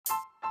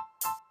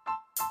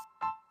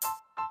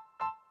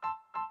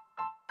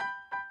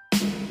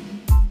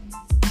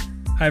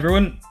Hi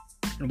everyone,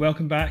 and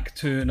welcome back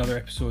to another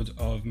episode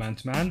of Man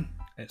to Man.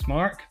 It's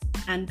Mark.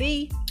 And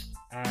B.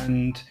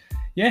 And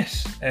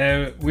yes,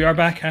 we are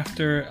back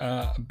after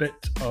a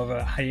bit of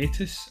a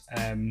hiatus.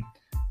 In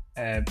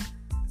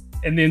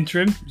the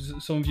interim,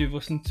 some of you have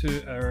listened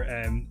to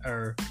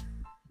our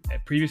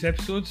previous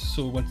episodes,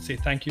 so we want to say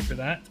thank you for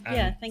that.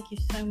 And, thank you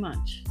so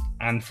much.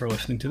 And for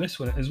listening to this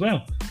one as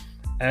well.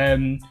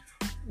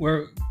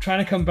 We're trying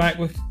to come back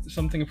with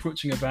something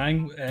approaching a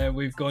bang.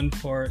 We've gone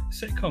for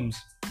sitcoms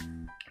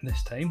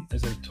this time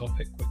as a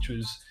topic, which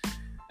was,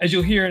 as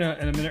you'll hear in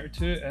a minute or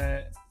two,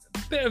 a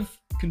bit of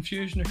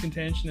confusion or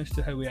contention as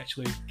to how we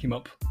actually came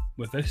up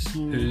with this,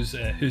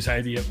 whose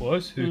idea it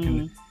was, who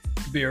can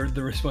bear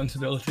the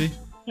responsibility.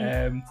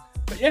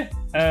 But yeah,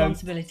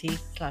 responsibility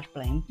 /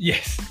 blame.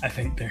 Yes, I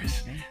think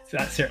so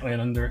that's certainly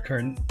an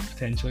undercurrent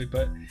potentially.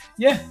 But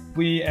yeah,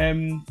 we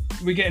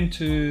get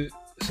into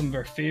some of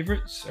our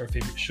favourite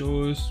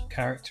shows,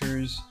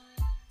 characters,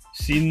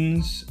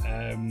 scenes,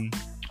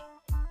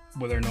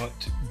 whether or not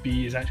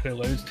B is actually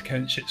allowed to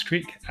count Schitt's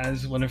Creek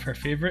as one of her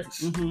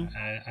favourites,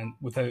 and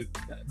without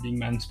being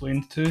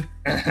mansplained to.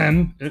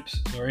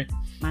 Oops, sorry.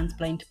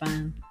 Mansplained to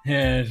ban.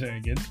 Yeah, very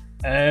good.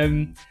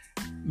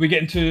 We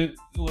get into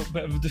a little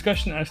bit of a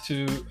discussion as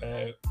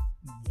to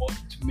what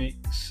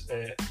makes,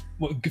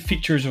 what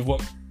features of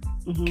what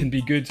can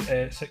be good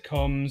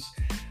sitcoms,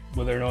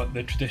 whether or not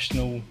the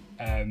traditional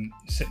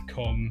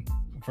sitcom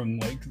from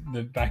like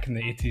the back in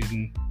the 80s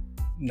and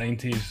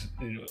 90s,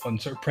 on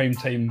sort of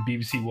primetime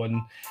BBC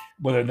One,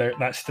 whether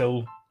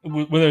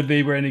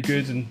they were any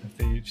good and if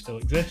they still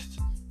exist,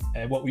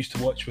 what we used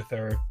to watch with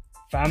our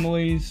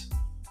families,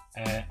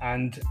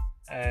 and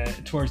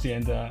towards the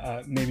end,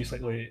 maybe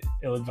slightly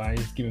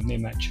ill-advised game of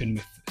Name That Tune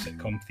with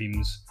sitcom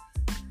themes.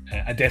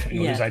 I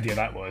definitely know whose idea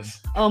that was.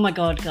 Oh my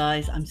god,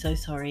 guys, I'm so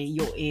sorry.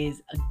 Your ears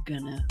are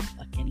gonna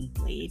fucking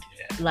bleed.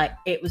 Yeah. Like,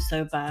 it was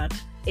so bad.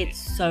 It's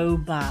so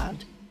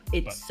bad.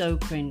 It's so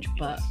cringe,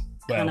 but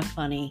kind of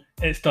funny.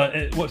 It's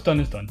done. What's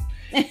done is done.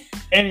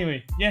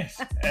 Anyway,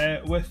 yes.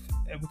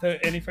 Without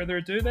any further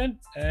ado, then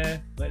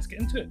let's get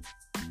into it.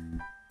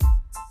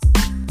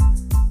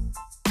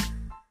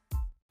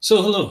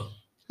 So, hello.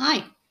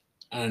 Hi.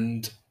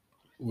 And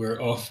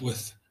we're off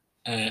with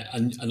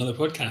another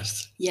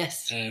podcast.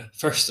 Yes.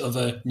 First of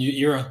a new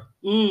era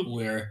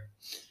where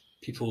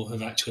people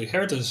have actually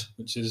heard us,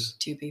 which is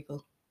 2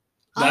 people.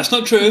 That's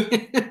not true.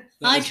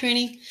 Hi,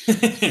 Trini.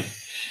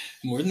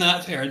 More than that,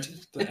 I've heard.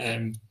 But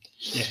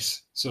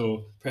yes,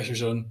 so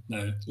pressure's on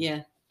now.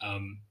 Yeah. But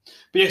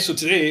yeah, so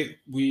today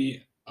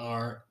we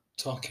are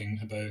talking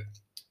about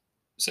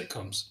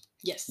sitcoms.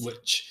 Yes.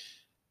 Which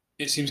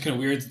it seems kind of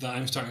weird that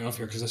I'm starting off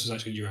here because this was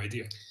actually your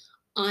idea.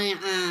 I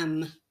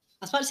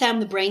was about to say I'm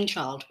the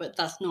brainchild, but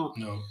that's not.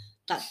 No.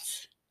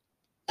 That's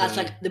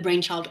like the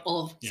brainchild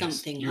of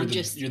something. You're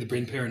the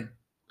brain parent.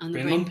 I'm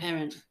the brain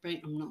parent.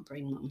 I'm not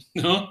brain mum.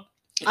 No?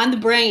 I'm the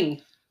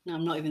brain. No,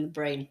 I'm not even the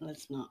brain.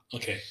 Let's not.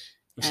 Okay.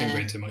 We're saying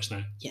brain too much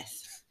now.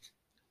 Yes.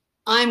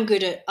 I'm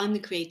the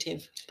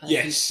creative person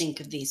to think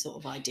of these sort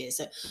of ideas.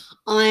 So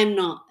I'm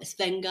not a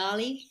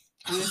Svengali.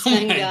 I'm a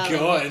Svengali. Oh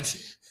my god.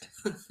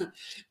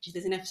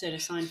 There's an episode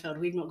of Seinfeld,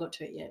 we've not got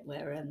to it yet,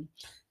 where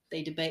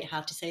they debate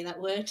how to say that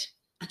word.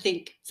 I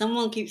think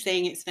someone keeps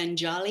saying it's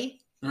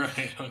Svengali.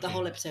 Right. Okay. The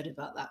whole episode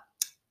about that.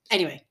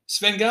 Anyway.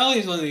 Svengali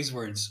is one of these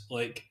words,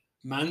 like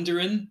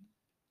Mandarin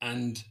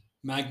and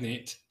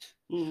magnate,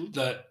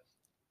 that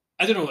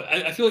I don't know.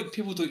 I feel like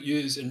people don't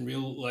use in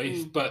real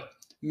life, but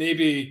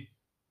maybe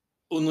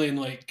only in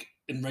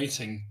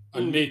writing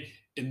or maybe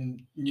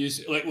in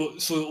news. Like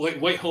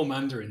Whitehall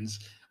Mandarins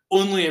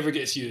only ever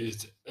gets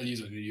used. And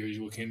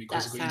you're looking at me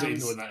because you don't even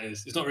know what that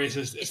is. It's not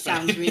racist. It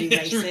sounds really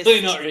racist. It's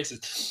really not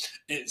racist.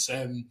 It's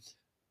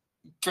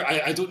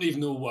I don't even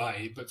know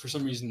why, but for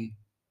some reason,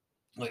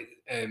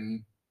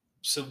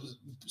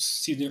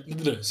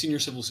 senior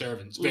civil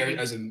servants, very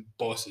as in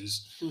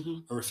bosses,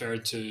 are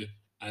referred to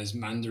as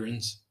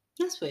mandarins.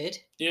 That's weird.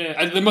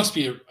 Yeah, there must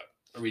be a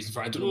reason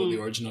for it. I don't know what the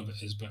origin of it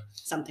is, but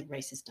something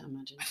racist, I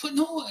imagine.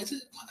 No,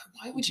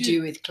 why would you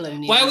do with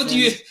colonialism? Why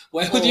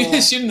would you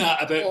assume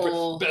that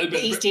about the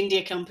East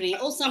India Company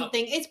or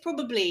something? It's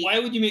probably. Why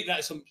would you make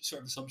that some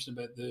sort of assumption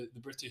about the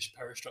British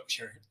power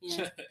structure?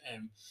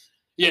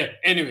 Yeah.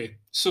 Anyway,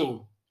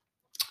 so.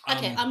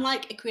 Okay, I'm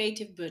like a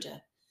creative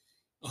Buddha.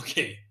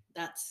 Okay.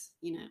 That's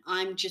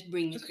I'm just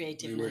bringing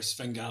creativity. Where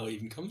Svengali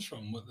even comes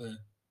from? What the.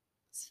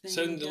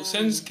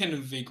 Sounds kind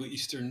of vaguely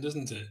Eastern,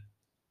 doesn't it?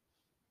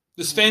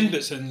 The Sven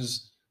bit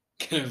sounds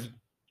kind of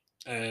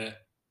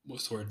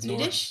what's the word?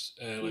 Swedish?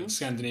 Norse, like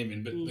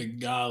Scandinavian, but the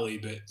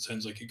Gali bit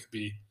sounds like it could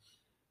be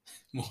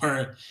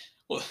more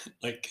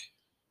like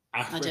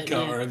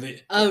Africa or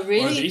the. Oh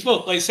really?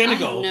 Like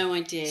Senegal. I have no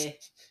idea.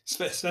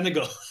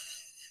 Senegal.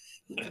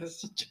 That's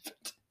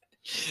stupid.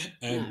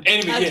 No.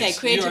 Anyway, okay, yes,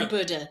 creative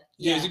Buddha.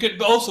 Yeah, it's good,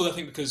 but also I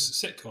think because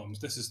sitcoms,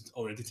 this is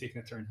already taking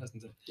a turn,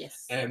 hasn't it?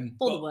 Yes.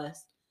 For the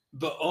worst.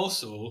 But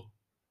also,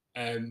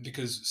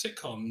 because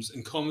sitcoms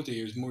and comedy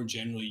is more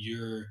generally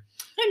your.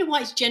 I don't know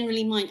why it's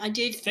generally mine. I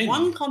did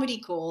one comedy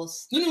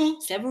course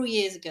several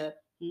years ago.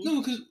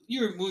 No, because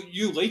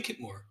you like it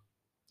more.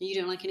 You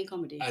don't like any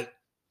comedy?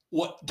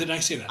 What did I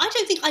say that? I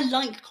don't think I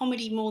like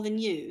comedy more than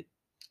you.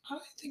 I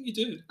think you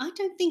do. I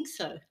don't think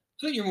so. I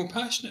think you're more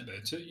passionate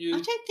about it.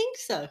 I don't think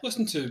so.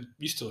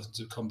 Used to listen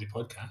to comedy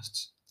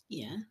podcasts.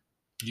 Yeah.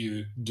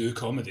 You do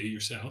comedy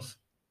yourself.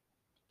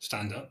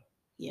 Stand up.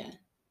 Yeah.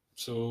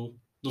 So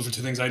those are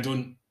two things I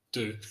don't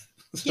do.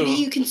 So, yeah, but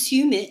you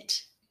consume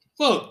it.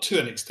 Well, to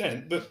an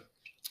extent, but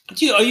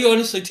are you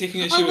honestly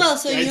taking issue? Oh well,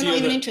 so you're not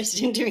even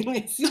interested in doing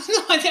this. No,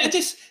 I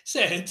just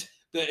said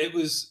that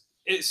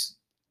it's.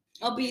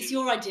 Oh, but it's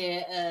your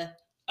idea.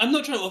 I'm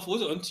not trying to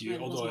offload it onto you,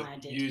 although my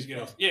idea, you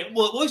get off. Yeah,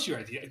 well, it was your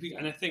idea,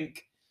 and I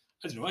think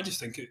I don't know. I just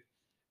think it.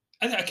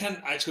 I can't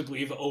actually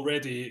believe that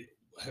already.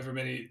 However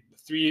many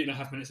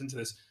 3.5 minutes into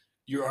this,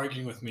 you're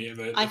arguing with me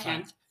about the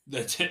fact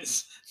that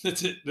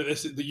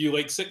that you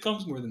like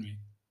sitcoms more than me.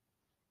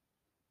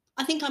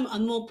 I think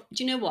I'm more.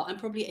 Do you know what? I'm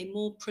probably a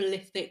more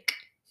prolific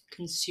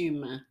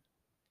consumer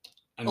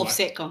of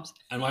sitcoms.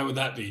 And why would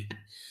that be? I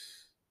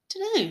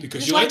don't know.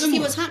 Because you like to see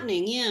what's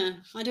happening. Yeah,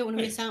 I don't want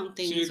to miss out on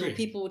things. So or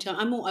people will tell.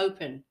 I'm more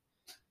open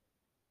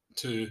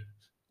to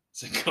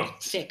sitcoms.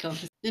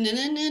 Sitcoms.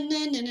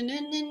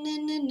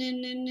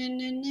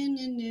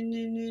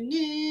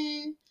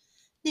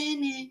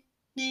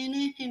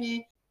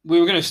 We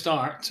were going to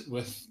start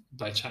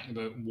by chatting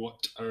about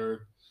what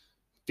our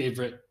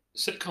favourite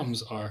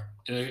sitcoms are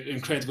in an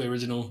incredibly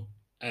original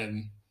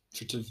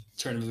sort of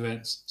turn of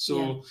events.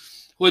 So,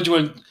 what do you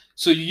want?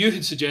 So, you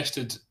had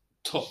suggested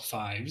top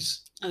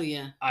fives. Oh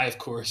yeah. I, of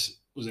course,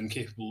 was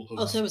incapable of.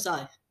 Oh, so was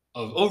I.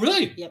 Oh,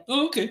 really? Yep.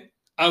 Oh, okay.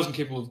 I was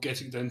incapable of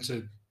getting down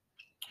to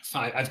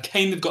 5. I've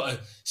kind of got a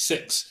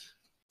 6.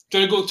 Do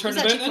you want to go turn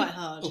about? It's actually quite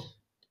hard.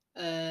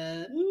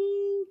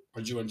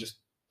 Or do you want to just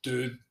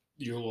do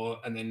your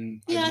lot and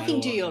then? Yeah, I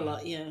think do your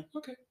lot. Yeah.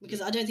 Okay.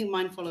 Because I don't think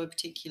mine follow a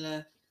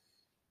particular.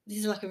 This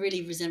is like a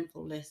really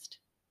resentful list.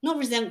 Not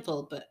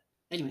resentful, but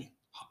anyway.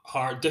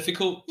 Hard,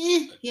 difficult.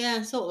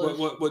 Yeah, sort of.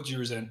 What do you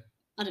resent?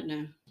 I don't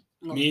know.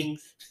 A lot Me? of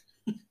things.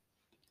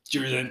 Do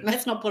you resent?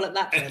 Let's not pull at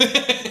that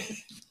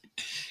first.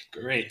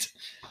 Great.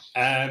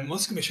 Well,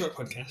 it's gonna be a short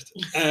podcast.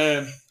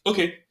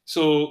 Okay,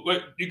 so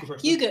you go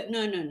first. You go.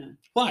 No.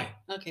 Why?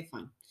 Okay,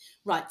 fine.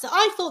 Right. So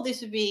I thought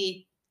this would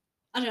be.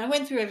 I don't know. I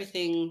went through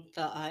everything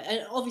that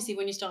and obviously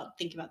when you start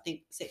thinking about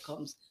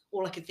sitcoms,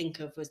 all I could think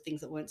of was things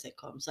that weren't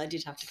sitcoms. So I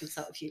did have to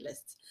consult a few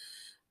lists.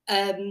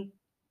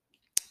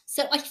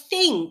 So I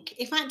think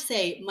if I had to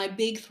say my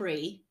big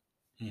 3,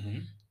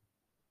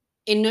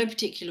 in no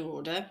particular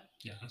order,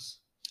 yes,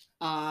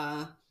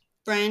 are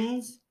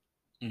Friends,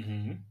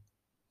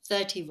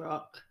 30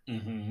 Rock,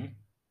 and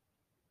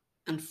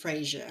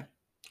Frasier.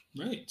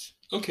 Right.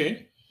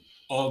 Okay.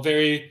 All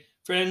very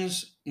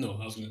Friends. No,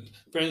 I was going to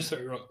Friends,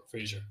 30 Rock,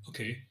 Frasier.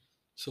 Okay.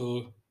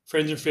 So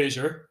Friends and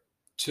Frasier,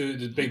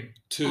 the big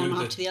two. One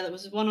after the other.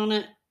 Was one on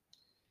it?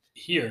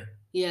 Here.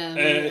 Yeah.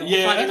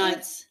 Friday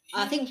nights.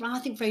 I think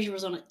Frasier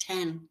was on at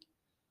 10.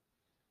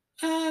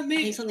 Maybe.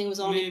 I think something was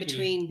on in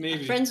between.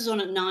 Maybe. Friends was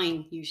on at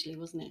 9 usually,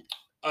 wasn't it?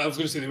 I was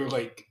going to say they were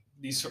like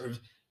these sort of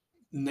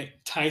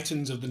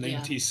titans of the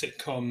 90s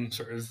sitcom,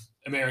 sort of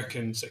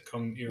American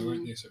sitcom,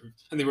 weren't they? Sort of,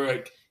 and they were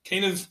like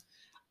kind of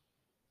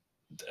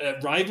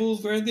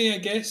rivals, were they? I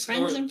guess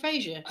Friends and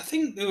Frasier. I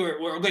think they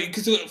were like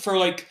because for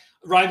like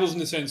rivals in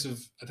the sense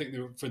of I think they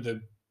were for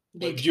the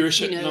big,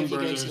 viewership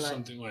numbers or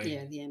something like the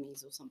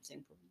Emmys or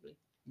something probably.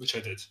 Which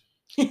I did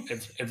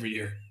every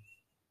year.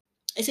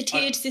 It's a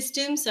tiered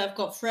system, so I've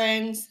got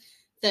Friends,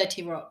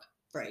 30 Rock,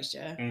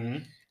 Frasier,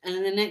 and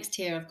then the next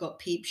tier I've got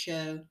Peep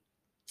Show,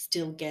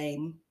 Still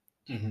Game,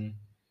 and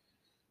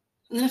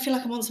then I feel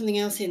like I want something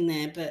else in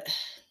there, but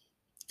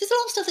there's a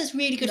lot of stuff that's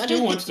really good. You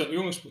only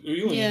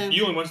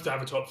wanted to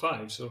have a top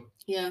 5, so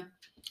yeah,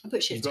 I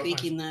put Schitt's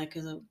Creek in there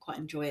because I quite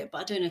enjoy it, but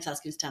I don't know if that's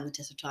going to stand the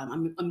test of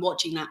time. I'm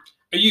watching that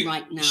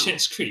right now.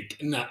 Schitt's Creek,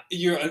 and that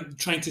you're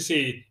trying to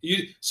say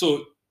you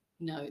so.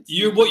 No,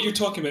 what you're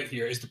talking about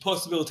here is the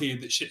possibility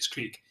that Schitt's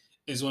Creek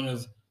is one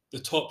of the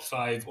top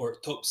 5 or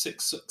top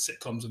 6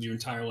 sitcoms of your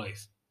entire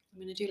life. I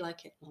mean, I do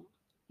like it a lot.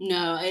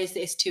 No,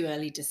 it's too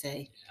early to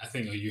say. I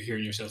think you're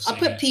hearing yourself saying I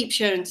put Peep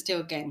Show and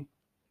Still Game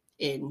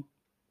in.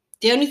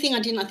 The only thing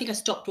I think I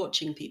stopped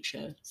watching Peep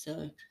Show.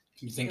 So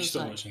you think you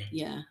stopped watching it?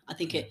 Yeah, I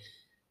think it.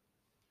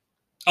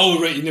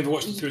 Oh, right, you never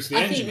watched it through to the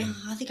end, you mean?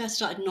 I think I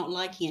started not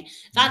liking it.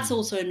 That's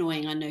also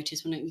annoying, I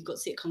noticed, when you've got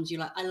sitcoms, you're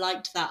like, I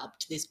liked that up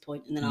to this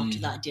point, and then after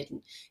that I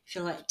didn't. I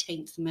feel like it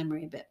taints the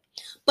memory a bit.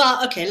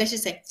 But, okay, let's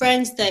just say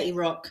Friends, 30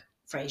 Rock,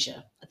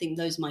 Frasier. I think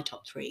those are my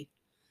top 3.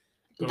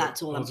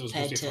 That's all I'm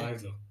prepared to.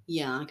 5, though.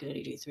 Yeah, I could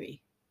only do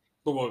 3.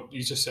 But what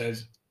you just said,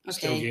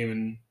 Still Game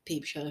and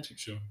Peep Show.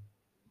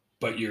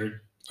 But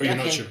you're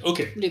not sure?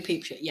 Okay. We'll do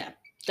Peep Show, yeah.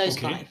 Those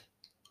 5.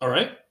 All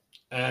right.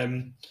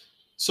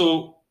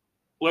 So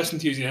less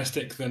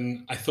enthusiastic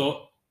than I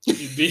thought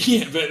you'd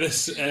be about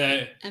this.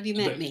 Have you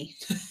met me?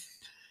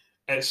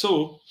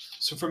 So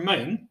for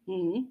mine,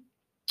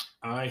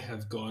 I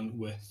have gone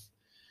with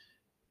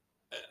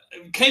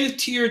kind of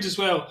tiered as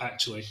well,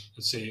 actually,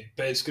 I'd say,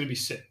 but it's going to be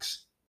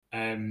 6.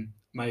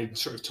 My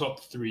sort of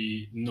top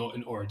 3, not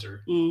in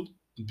order.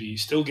 would be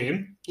Still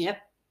Game.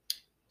 Yep.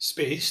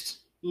 Spaced.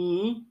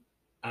 Mm.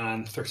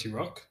 And 30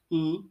 Rock.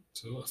 Mm.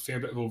 So a fair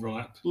bit of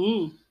overlap.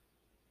 Mm.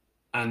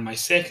 And my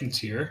second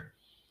tier,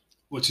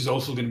 which is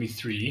also going to be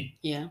 3.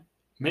 Yeah.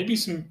 Maybe a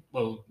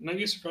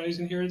surprise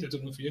in here. I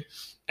don't know for you.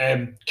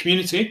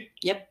 Community.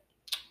 Yep.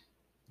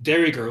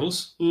 Dairy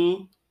Girls.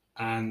 Mm.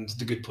 And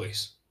The Good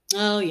Place.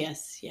 Oh,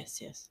 yes.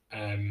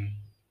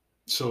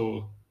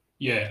 So,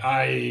 yeah,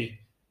 I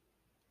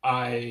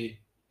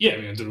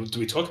mean, do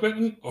we talk about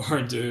them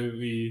or do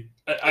we?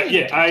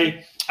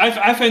 I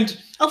found.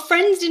 Oh,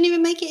 Friends didn't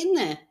even make it in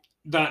there.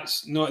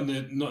 That's not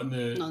in Not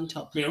on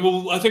top. I mean,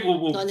 well, I think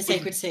we'll not in the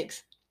Sacred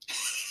Six.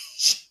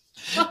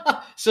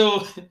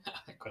 So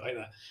I quite like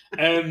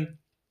that.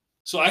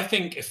 So I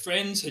think if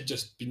Friends had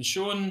just been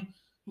shown,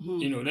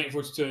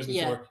 94 to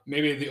 2004,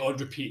 maybe the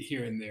odd repeat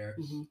here and there,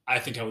 I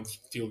think I would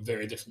feel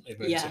very differently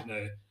about it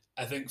now.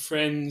 I think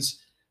Friends,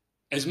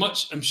 as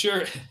much I'm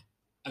sure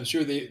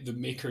the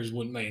makers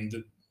won't mind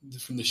that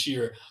from the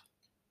sheer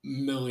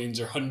millions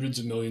or hundreds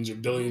of millions or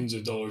billions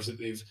of dollars that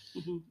they've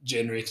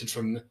generated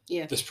from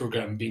this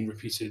program being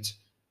repeated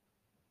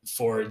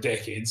for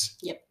decades.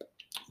 Yep.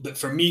 But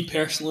for me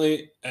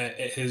personally,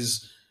 it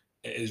has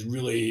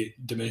really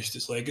diminished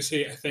its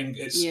legacy. I think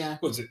it's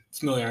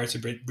familiarity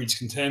breeds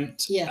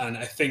contempt, and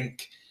I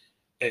think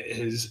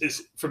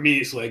it's for me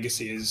its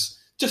legacy is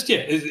just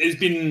it's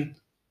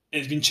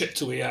been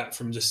chipped away at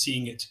from just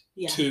seeing it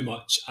too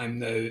much. I'm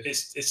now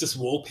it's just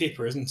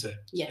wallpaper, isn't it?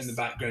 Yes. In the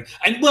background,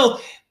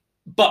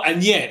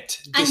 and yet,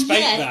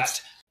 despite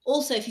that.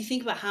 Also, if you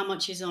think about how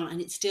much is on, and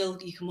it's still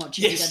you can watch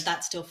it, and go,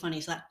 that's still funny.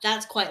 So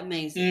that's quite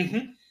amazing.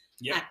 Mm-hmm.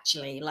 Yep.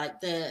 Actually, I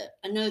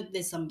know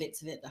there's some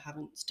bits of it that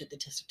haven't stood the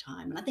test of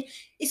time, and I think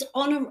it's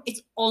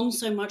on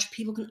so much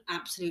people can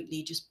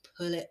absolutely just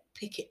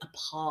pick it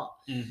apart,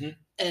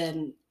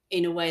 in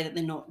a way that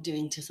they're not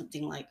doing to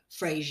something like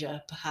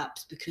Frasier,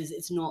 perhaps because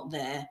it's not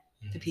there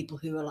for people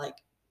who are like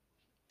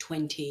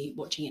 20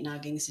 watching it now,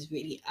 going, this is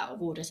really out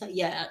of order. It's like,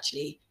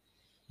 actually,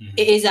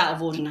 it is out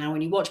of order now.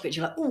 When you watch it,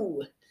 you're like,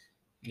 ooh,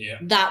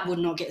 that would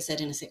not get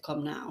said in a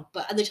sitcom now.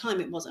 But at the time,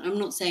 it wasn't. I'm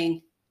not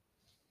saying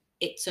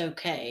it's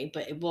okay,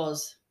 but it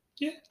was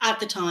at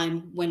the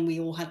time when we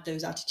all had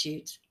those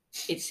attitudes.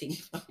 It seemed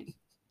fine.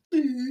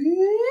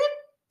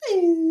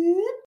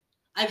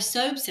 I was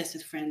so obsessed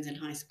with Friends in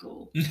high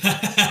school.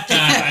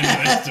 I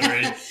know that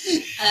story.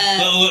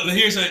 Well,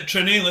 here's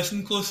Trinny,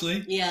 listen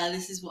closely. Yeah,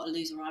 this is what a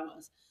loser I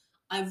was.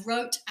 I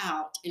wrote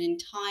out an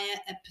entire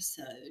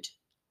episode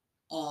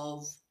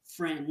of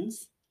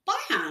Friends by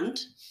hand,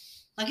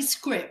 like a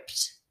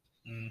script.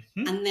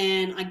 Mm-hmm. And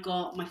then I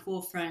got my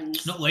 4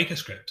 friends. Not like a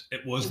script.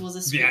 It was a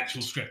the script.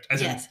 actual script.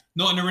 As in,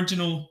 not an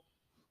original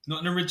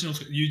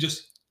script. You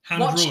just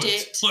watched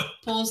it,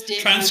 paused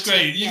it,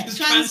 transcribed.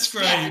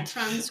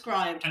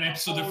 Transcribed an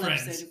episode of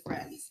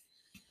Friends.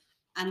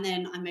 And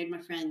then I made my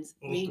friends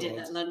read it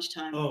at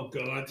lunchtime. Oh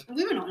God! And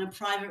we were not in a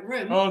private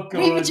room. Oh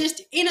God! We were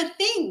just in a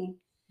thing.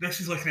 This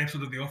is like an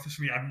episode of The Office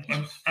for me.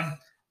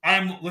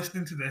 I'm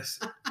listening to this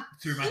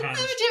through my hands.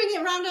 We were doing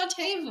it around our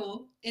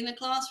table in the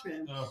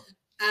classroom. Oh.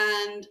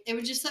 And it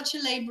was just such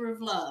a labour of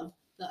love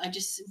that I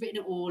just written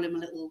it all in my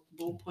little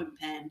ballpoint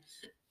pen.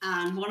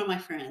 And one of my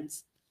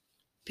friends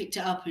picked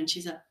it up and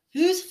she's like,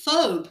 who's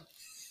Phobe?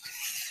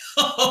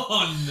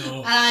 Oh, no.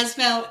 And I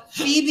spelled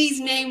Phoebe's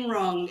name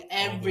wrong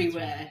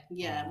everywhere.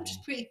 Which is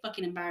pretty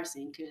fucking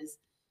embarrassing because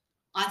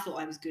I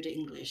thought I was good at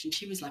English and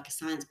she was like a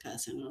science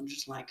person. And I'm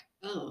just like,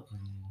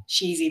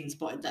 she's even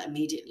spotted that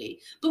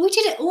immediately. But we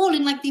did it all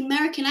in like the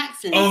American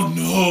accent. Oh,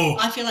 no.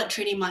 I feel like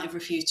Trini might have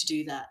refused to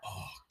do that.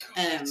 Oh,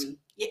 God.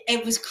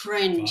 It was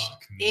cringe.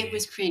 It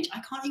was cringe.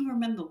 I can't even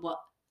remember what.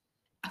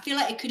 I feel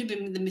like it could have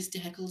been the Mr.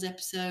 Heckles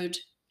episode.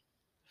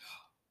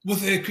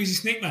 With the Crazy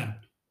Snake Man?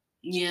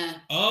 Yeah.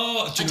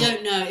 Oh, I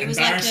don't know. It was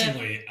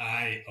embarrassingly,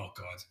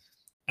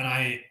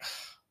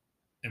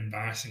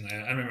 embarrassingly,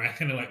 I remember I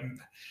kind of like,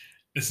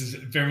 this is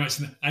very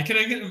much, I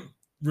kind of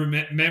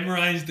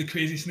memorized the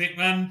Crazy Snake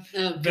Man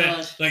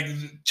bit, like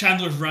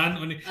Chandler's rant.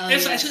 When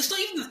it's not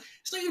even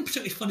a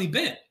particularly funny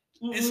bit.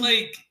 Mm-hmm. It's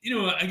like,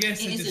 I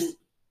guess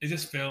it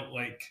just felt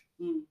like,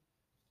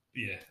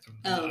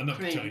 I'm not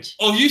cringe.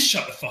 Oh, you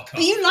shut the fuck up.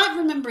 But you like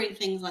remembering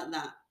things like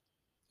that.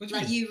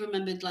 Like you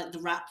remembered like the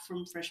rap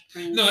from Fresh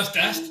Prince. No, that's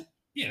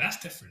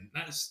different.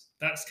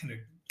 That's kind of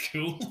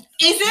cool.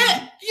 Is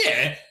it?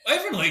 Yeah,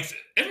 everyone likes it.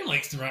 Everyone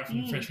likes the rap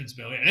from Fresh Prince of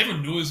Bel-Air, and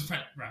everyone knows the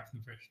rap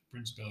from Fresh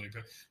Prince of Bel-Air.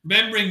 But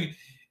remembering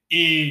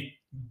a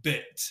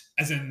bit,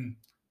 as in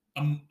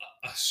a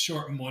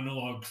short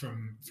monologue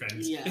from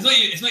Friends,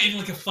 it's not even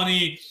like a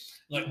funny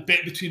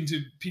bit between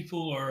two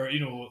people, or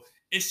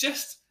it's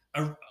just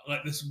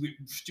like this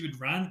stupid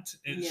rant.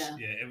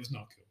 It was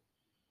not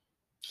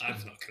cool. I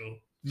was not cool.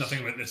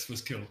 Nothing about this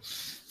was cool,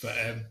 but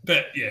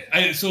yeah.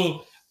 I've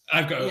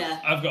got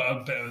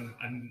a bit of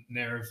a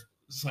nerve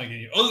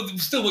slagging you. Oh,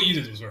 still, what you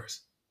did was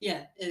worse.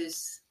 Yeah, it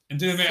was. And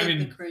doing it, I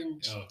mean,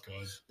 cringe. Oh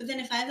God! But then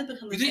if I ever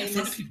become we did it in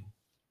front of people.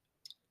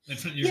 In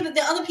front of you. Yeah, but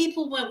the other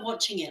people weren't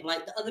watching it.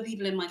 Like the other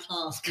people in my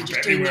class were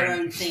just doing their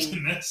own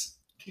thing.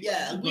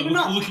 Yeah, we Well, were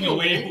not looking cool.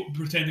 away,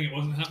 pretending it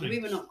wasn't happening. We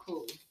were not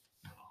cool.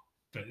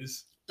 But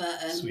it's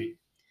sweet.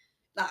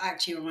 That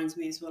actually reminds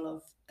me as well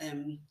of I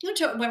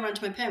went round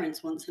to my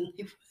parents once and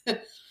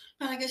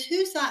I goes,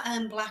 "Who's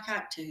that black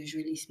actor who's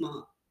really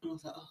smart?" And I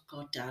was like, "Oh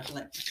God, Dad,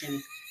 like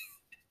him."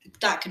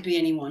 That could be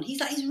anyone. He's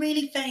like, he's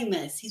really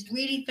famous. He's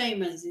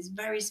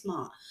very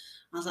smart.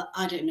 I was like,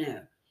 I don't know.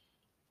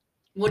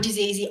 What is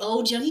he? Is he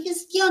old, young? He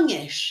was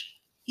youngish.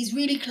 He's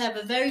really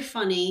clever, very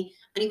funny.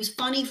 And he was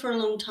funny for a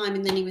long time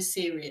and then he was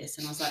serious.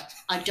 And I was like,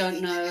 I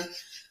don't know.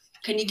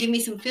 Can you give me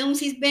some films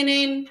he's been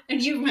in?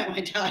 And you've met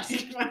my dad.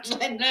 I was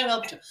like, no,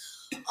 up to.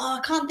 Oh,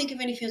 I can't think of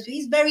any films, but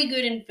he's very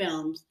good in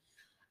films.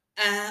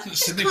 I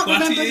just can't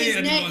remember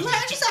his name. Like,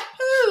 I just like,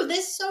 who?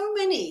 There's so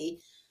many.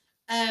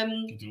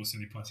 You do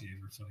Sidney Poitier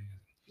ever funny?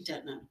 I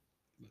don't know.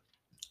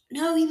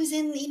 No, he's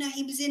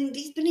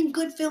been in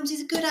good films.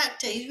 He's a good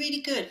actor. He's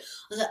really good. I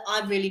was like,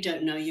 I really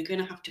don't know. You're going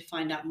to have to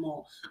find out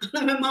more. And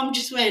then my mum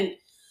just went,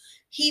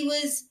 he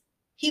was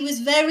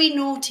very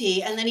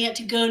naughty and then he had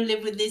to go and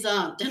live with his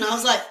aunt. And I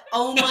was like,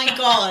 oh my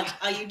God,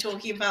 are you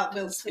talking about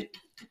Will Smith?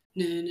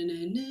 No, no, no,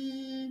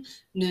 no,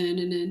 no,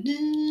 no, no,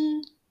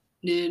 no.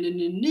 No, no,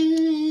 no, no,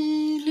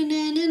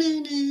 no, no, no,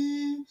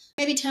 no.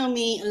 Maybe tell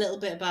me a little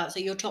bit about, so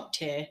your top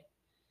tier,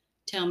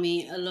 tell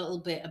me a little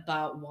bit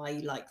about why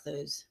you like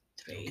those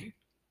three. Okay.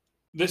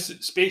 This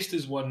Spaced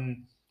is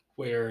one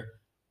where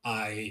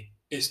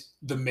it's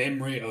the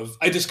memory of,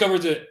 I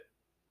discovered it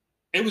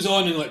was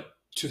on in like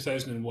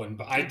 2001,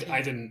 but I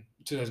didn't,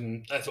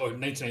 I thought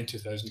 99,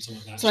 2000,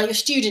 something like that. So like your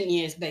student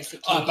years,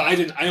 basically. But I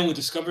didn't watch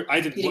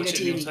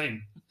it in real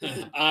time.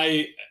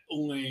 I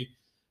only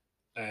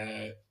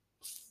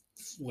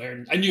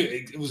learned, I knew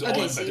it was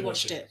on, so but you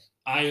watched it.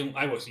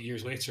 I watched it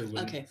years later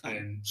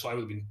when, so I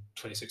would have been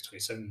 26,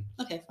 27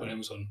 when it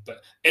was on.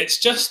 But it's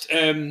just,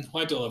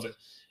 why do I love it?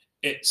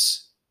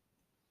 It's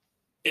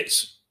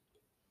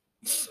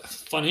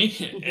funny.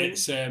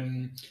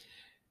 Mm-hmm.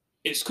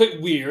 It's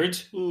quite weird.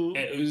 Mm.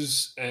 It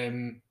was,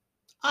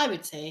 I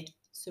would say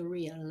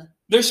surreal.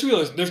 There's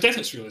surrealism. There's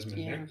definite surrealism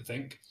in there, I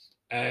think.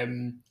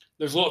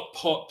 There's a lot of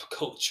pop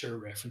culture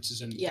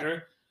references in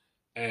there.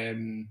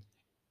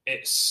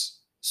 It's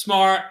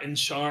smart and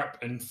sharp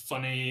and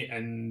funny,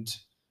 and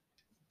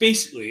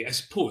basically, I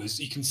suppose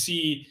you can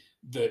see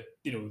that,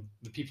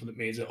 the people that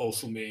made it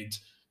also made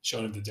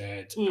Shaun of the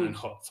Dead and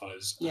Hot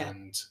Fuzz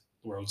and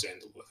World's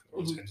End.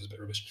 World's End is a bit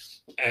rubbish.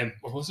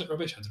 Or was it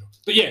rubbish? I don't know.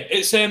 But yeah,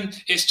 it's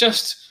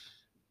just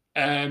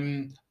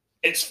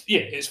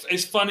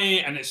it's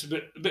funny and it's a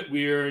bit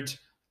weird,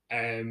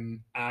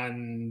 and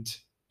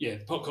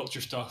pop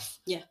culture stuff.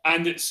 Yeah.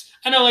 And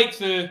I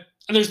like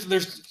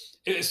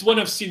it's the one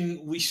I've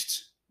seen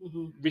least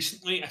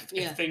recently, I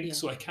think.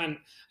 So I can't,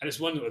 and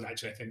it's one that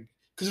actually I think,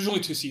 because there's only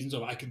 2 seasons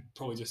of it, I could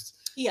probably just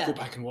go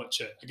back and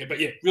watch it again. But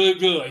yeah, really,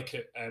 really like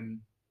it.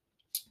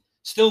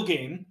 Still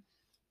Game,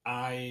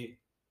 I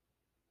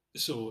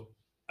just,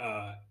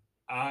 how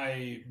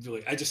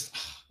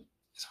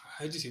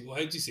do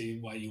you say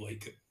why you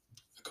like it?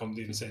 A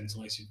comedy in a sense,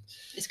 unless you.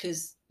 It's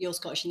because you're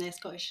Scottish and they're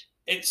Scottish.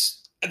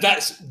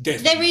 That's definitely.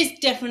 There is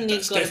definitely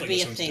got to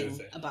be a thing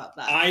about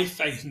that. I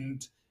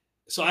find.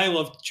 So I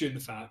loved Chewing the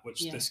Fat,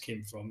 which this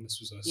came from. This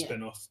was a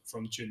spin-off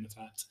from Chewing the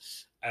Fat,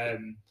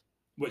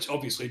 which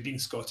obviously, being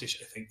Scottish,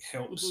 I think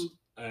helps.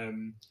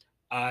 Mm-hmm.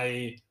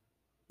 I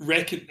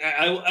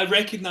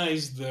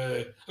recognise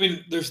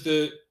there's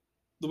the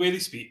way they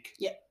speak.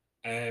 Yeah.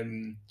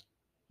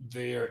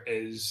 There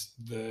is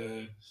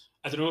the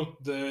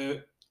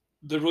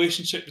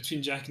relationship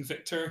between Jack and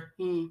Victor.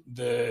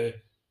 The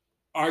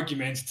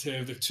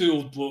argumentative. They're 2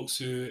 old blokes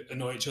who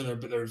annoy each other,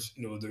 but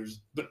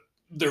but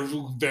they're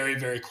very,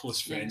 very close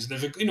friends. Yeah.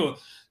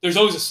 There's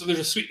always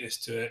a sweetness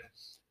to it,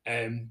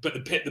 but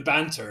the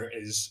banter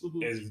is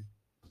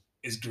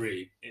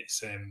great.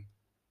 It's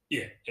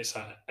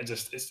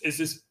it's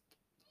just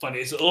funny.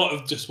 It's a lot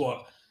of just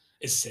what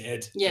is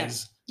said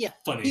is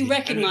funny. You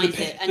recognise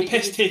it, and the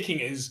piss taking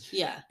is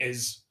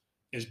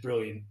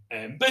brilliant.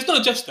 But it's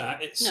not just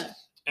that. It's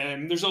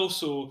there's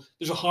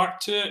a heart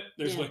to it.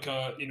 There's like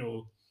a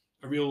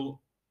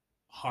real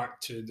heart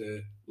to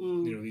the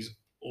these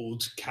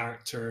old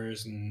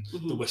characters and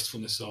the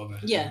wistfulness of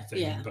it.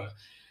 But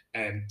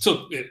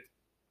so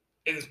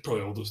it's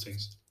probably all those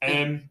things.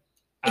 You're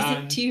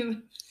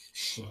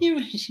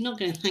not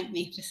going to thank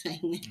me for saying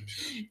this.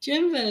 Sure. Do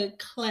you remember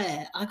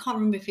Claire? I can't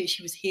remember if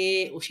she was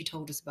here or she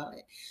told us about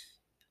it,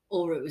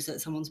 or it was at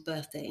someone's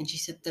birthday, and she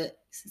said that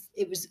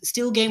it was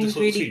Still Game was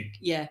really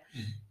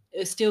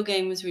Still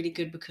Game was really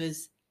good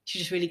because she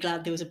was just really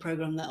glad there was a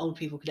program that old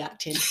people could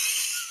act in.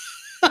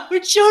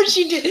 I'm sure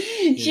she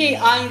did.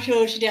 I'm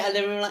sure she did. And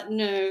then we were like,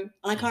 no. And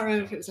I can't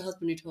remember if it was her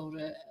husband who told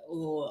her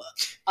or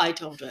I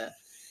told her.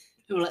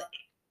 We were like,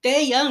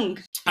 they're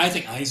young. I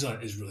think Isa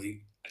is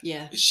really.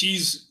 Yeah.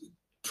 She's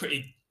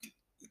pretty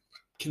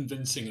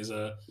convincing as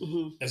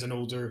an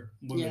older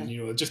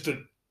woman. Just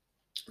the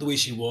way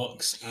she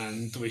walks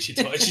and the way she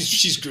talks.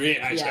 she's great.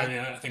 Actually,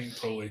 I think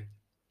probably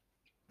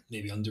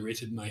maybe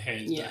underrated in my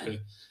head. Yeah.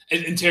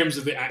 In terms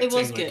of the acting, it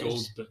was like good.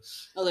 old, but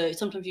although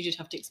sometimes you just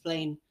have to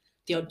explain.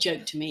 the odd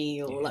joke to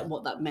me or like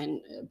what that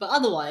meant. But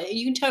otherwise,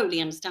 you can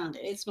totally understand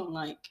it. It's not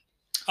like...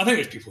 I think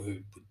there's people who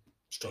would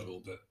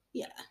struggle, but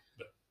yeah,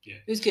 yeah,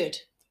 it was good.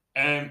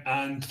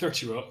 And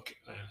 30 Rock,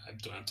 I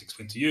don't have to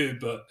explain to you,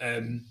 but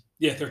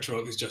yeah, 30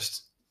 Rock is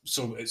just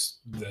so it's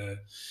the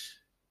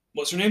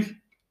what's her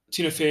name?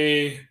 Tina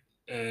Fey,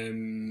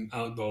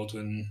 Alec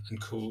Baldwin,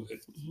 and co.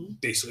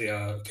 Basically,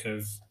 a kind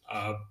of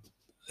a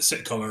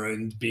sitcom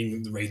around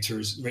being the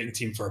writing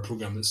team for a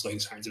program that's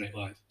like Saturday Night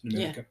Live in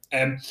America.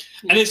 And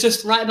it's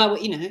just right about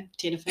what you know,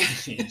 Tina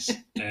Fey. Yes,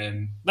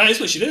 that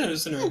is what she did. It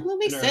was in her, that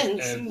makes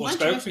sense.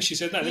 Autobiography, she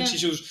said that. Then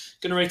she was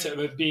going to write it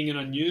about being in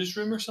a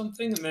newsroom or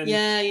something, and then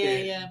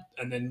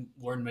and then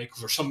Warren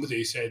Michaels or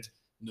somebody said,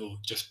 "No,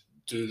 just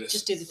do this.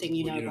 Just do the thing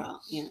you know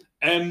about." Yeah.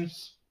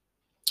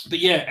 But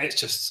yeah, it's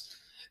just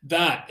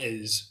that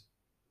is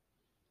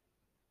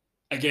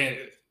again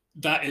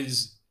that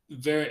is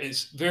very.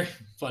 It's very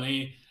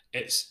funny.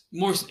 It's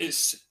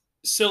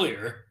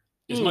sillier.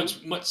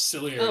 It's much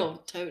sillier.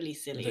 Oh, totally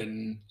silly.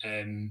 Than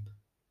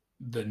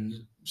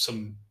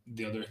some of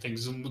the other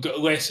things. And we've got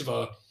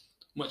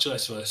much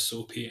less of a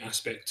soapy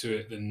aspect to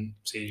it than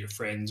say your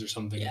Friends or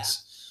something. Yeah.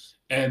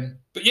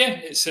 But yeah,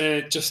 it's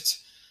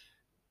just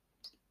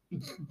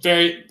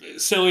very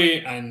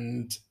silly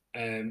and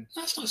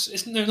that's not.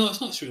 It's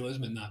not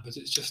surrealism in that, but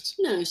it's just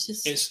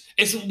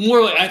it's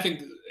more like I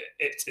think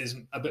it is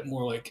a bit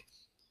more like.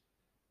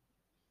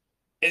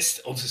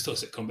 It's obviously still a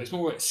sitcom, but it's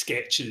more like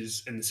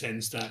sketches in the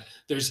sense that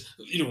there's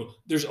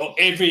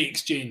every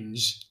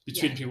exchange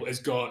between people is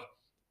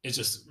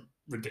just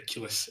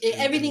ridiculous.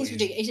 Everything's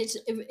ridiculous.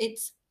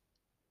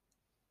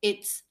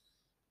 It's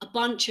a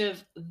bunch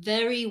of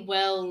very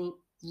well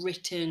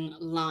written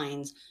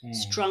lines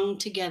strung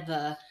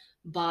together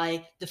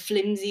by the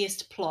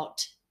flimsiest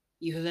plot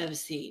you have ever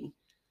seen.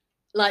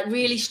 Like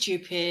really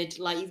stupid.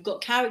 Like you've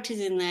got characters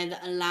in there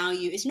that allow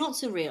you. It's not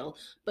surreal,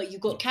 but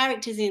you've got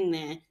characters in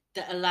there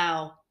that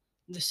allow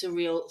the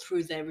surreal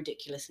through their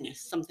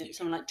ridiculousness.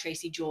 Someone like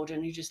Tracy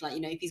Jordan, who's just like,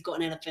 if he's got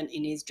an elephant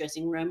in his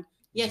dressing room,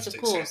 yes, of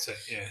course.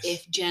 Yes.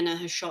 If Jenna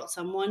has shot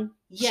someone,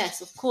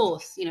 yes, of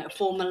course. A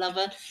former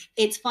lover.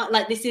 It's fine.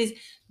 Like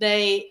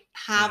they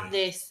have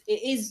this.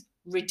 It is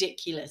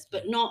ridiculous,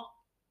 but not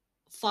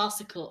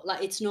farcical.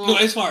 Like it's not. No,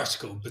 it's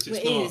farcical, but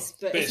it's not. Is,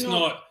 but it's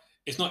not.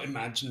 It's not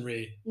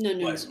imaginary. No.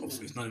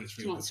 Obviously, it's none of it's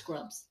real. It's not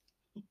Scrubs.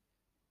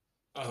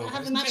 Oh,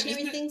 have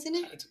imaginary things in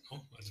it? I don't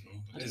know.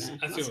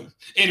 I feel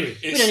anyway.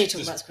 We don't need to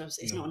talk about Scrubs.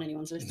 It's not on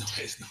anyone's list. No,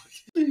 it's not.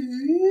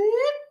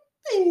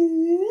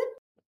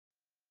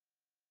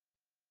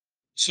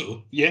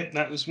 So yeah,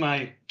 that was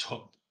my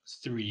top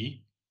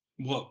 3.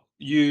 What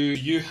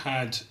you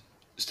had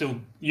still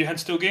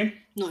game?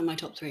 Not in my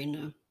top 3.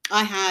 No,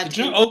 I had.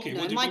 Okay.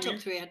 No, in my top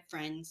 3, I had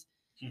Friends,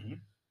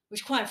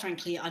 which quite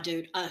frankly I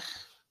don't.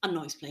 I'm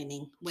not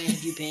explaining. Where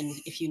have you been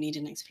if you need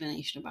an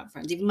explanation about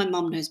Friends? Even my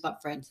mum knows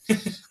about Friends.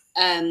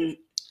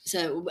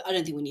 So I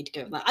don't think we need to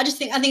go with that. I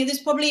think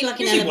there's probably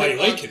like an element. Why you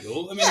like it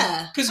though? I mean,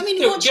 because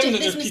you watched it.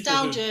 There's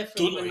nostalgia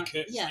from don't like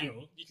it. Yeah,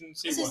 you can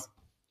say why.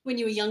 When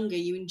you were younger,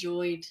 you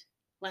enjoyed.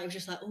 Like it was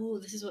just like, oh,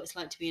 this is what it's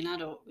like to be an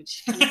adult,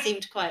 which kind of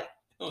seemed quite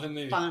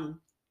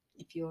fun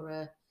if you're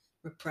a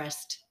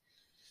repressed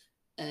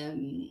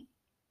young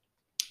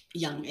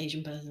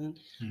Asian person.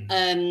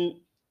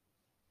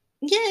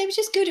 Yeah, it was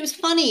just good. It was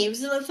funny. It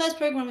was the first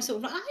program I sort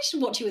of like, I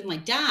should watch it with my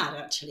dad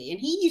actually, and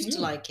he used to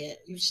like it.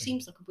 It just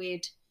seems like a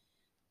weird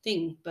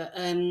thing, but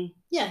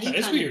yeah, that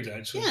is weird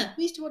actually. Yeah,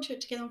 we used to watch it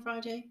together on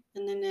Friday,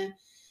 and then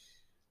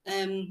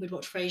we'd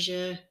watch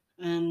Frasier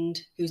and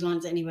Whose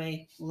Lines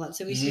Anyway, all that.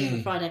 So we used to do it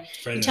on Friday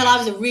until I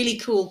was a really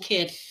cool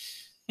kid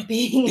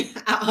being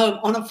at home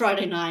on a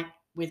Friday night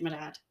with my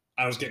dad.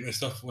 I was getting this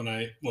stuff when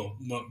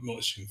not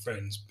watching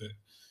Friends,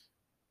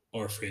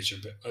 or Frasier,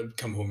 but I'd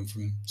come home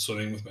from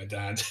swimming with my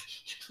dad,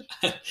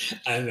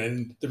 and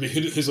then there'd be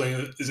Whose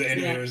Line Is It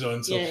Anyway was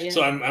on.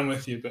 So I'm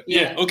with you, but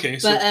okay.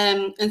 So. But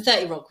and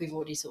 30 Rock we've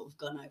already sort of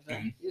gone over.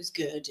 It was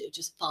good. It was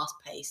just fast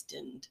paced,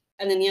 and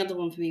then the other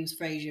one for me was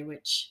Frasier,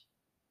 which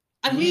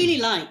I really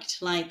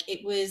liked. Like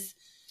it was.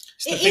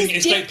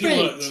 It's like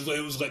people.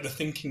 It was like the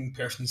thinking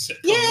person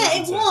sitcom. Yeah,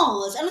 it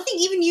was, and I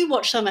think even you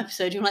watched some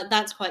episode. You're like,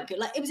 that's quite good.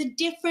 Like it was a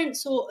different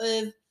sort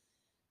of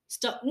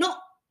stuff, not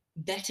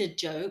better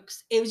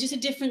jokes. It was just a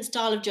different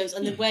style of jokes,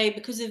 and the way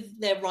because of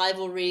their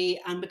rivalry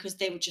and because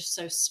they were just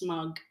so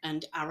smug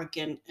and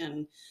arrogant,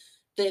 and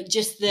by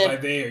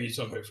they are you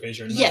talking about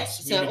Frasier?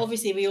 Yes. So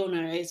obviously we all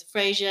know it's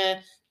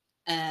Frasier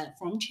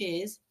from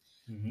Cheers,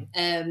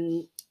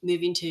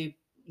 moving to.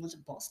 Was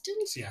it Boston?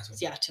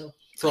 Seattle.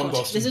 From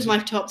Boston. This is my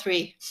top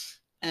 3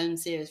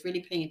 series.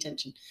 Really paying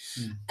attention.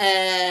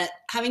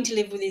 Having to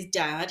live with his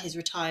dad, his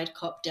retired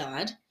cop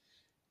dad,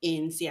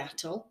 in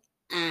Seattle,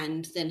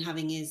 and then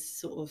having his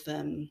sort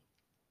of,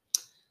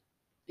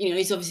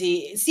 he's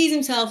obviously sees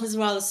himself as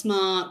rather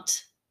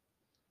smart,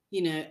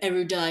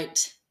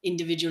 erudite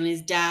individual, and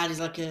his dad is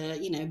like a,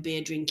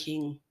 beer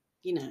drinking,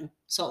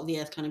 salt of the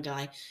earth kind of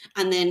guy.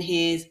 And then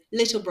his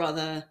little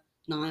brother,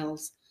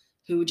 Niles,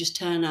 who would just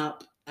turn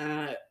up.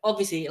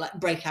 Obviously like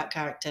breakout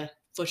character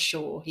for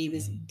sure. He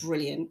was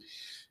brilliant.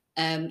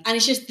 And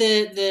it's just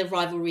the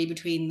rivalry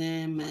between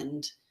them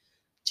and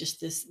just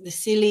the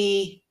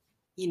silly,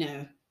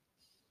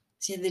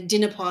 so the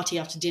dinner party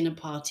after dinner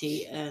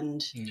party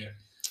and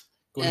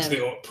going to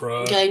the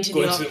opera, going to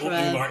the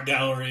opening art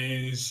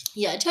galleries.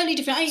 Yeah, totally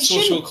different.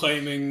 Social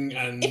climbing,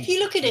 and if you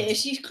look at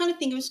it, you kind of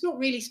think it's not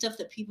really stuff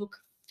that people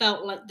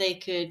felt like they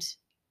could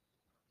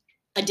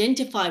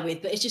identify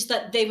with, but it's just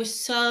that they were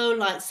so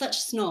such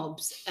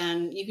snobs,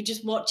 and you could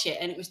just watch it,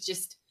 and it was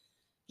just.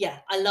 Yeah,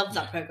 I love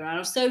that program. I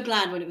was so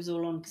glad when it was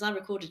all on because I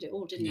recorded it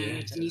all, didn't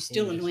I? And you're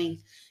still getting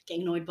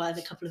annoyed by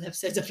the couple of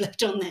episodes I've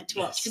left on there to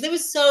watch because it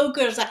was so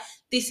good. I was like,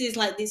 this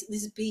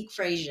is peak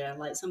Frasier,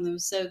 something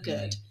was so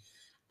good,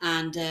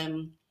 and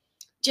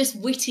just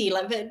witty.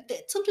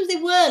 Sometimes they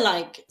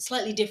were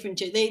slightly different.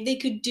 They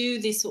could do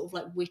this sort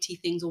of witty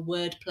things or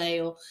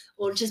wordplay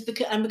or just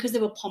because they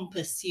were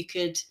pompous, you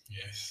could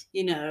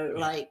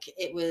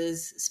it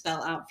was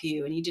spelled out for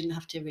you, and you didn't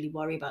have to really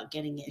worry about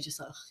getting it. It's just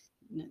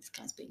this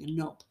guy's being a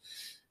knob.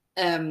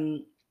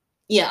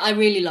 I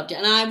really loved it,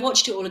 and I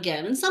watched it all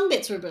again. And some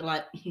bits were a bit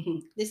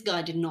this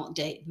guy did not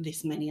date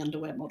this many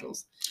underwear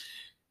models.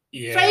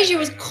 Yeah, Frasier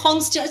was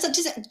constant.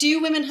 It's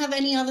do women have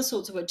any other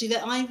sorts of work? Do they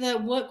either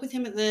work with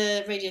him at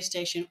the radio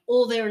station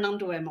or they're an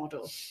underwear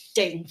model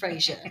dating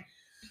Frasier?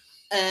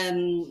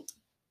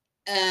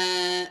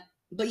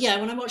 But yeah,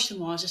 when I watched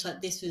them all, I was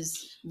just this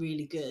was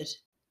really good.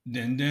 Who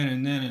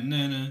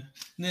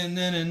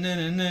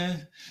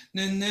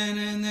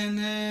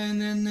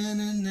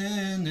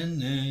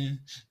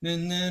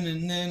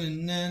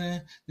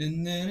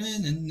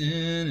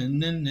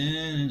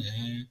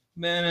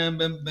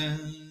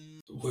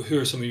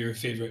are some of your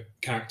favourite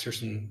characters?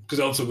 Because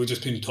also we've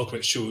just been talking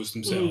about shows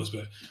themselves,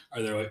 but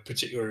are there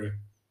particular,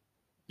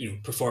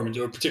 performance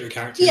or particular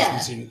characters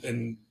you've seen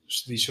in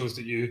these shows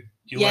that you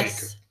like?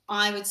 Yes,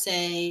 I would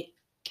say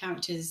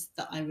characters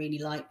that I really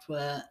liked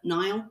were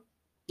Niles.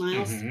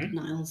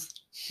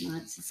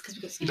 It's because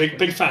we've got some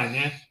big fan,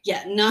 yeah.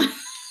 Yeah,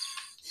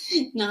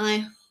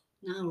 Nile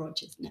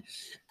Rodgers. No,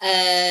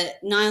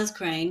 Niles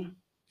Crane.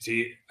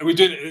 See, are we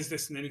doing it? Is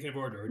this in any kind of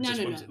order? Or no,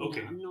 just no,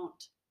 okay. No, I'm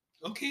not.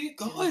 Okay,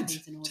 God,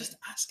 just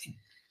asking.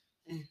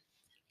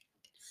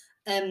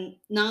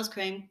 Niles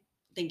Crane,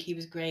 I think he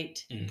was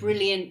great,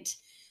 brilliant,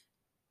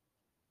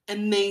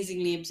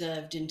 amazingly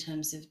observed in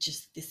terms of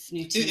just this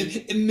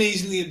snooty.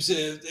 Amazingly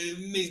observed.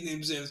 Yeah,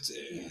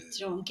 do you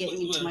know what I'm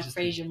getting into my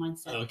Frasier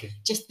mindset? Oh, okay.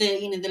 Just the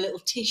the little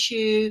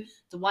tissue,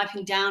 the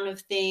wiping down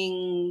of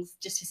things,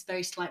 just his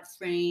very slight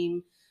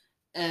frame,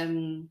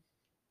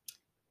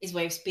 his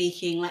way of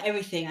speaking,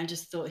 everything. I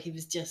just thought he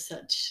was just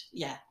such.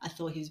 Yeah, I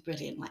thought he was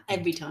brilliant.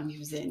 Every time he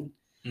was in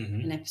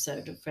an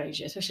episode of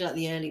Frasier, especially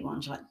the early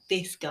ones,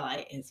 this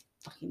guy is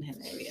fucking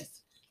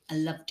hilarious. I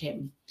loved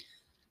him.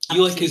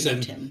 You like his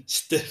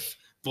stiff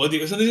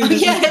body or something? Oh,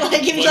 yeah,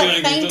 if he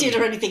was fainted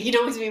or anything, he'd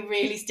always be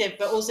really stiff.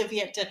 But also, if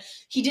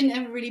he didn't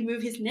ever really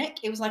move his neck.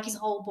 It was his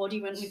whole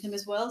body went with him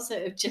as well. So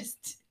it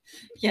just,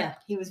 he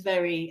was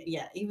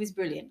he was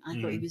brilliant.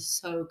 I thought he was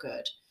so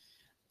good.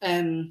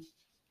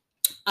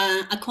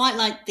 I quite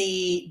like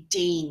the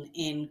Dean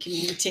in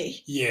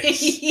Community. Yes.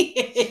 He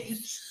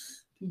is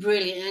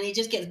brilliant, and he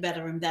just gets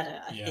better and better,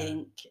 I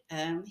think.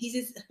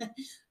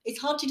 It's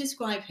hard to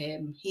describe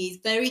him. He's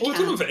very camp. I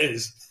don't know if it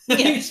is.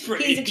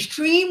 He's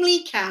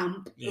extremely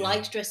camp,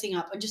 likes dressing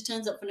up, and just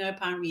turns up for no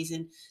apparent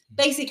reason.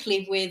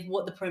 Basically, with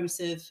what the premise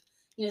of,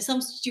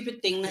 some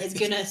stupid thing that is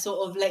going to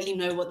sort of let you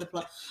know what the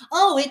plot.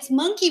 Oh, it's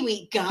Monkey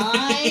Week,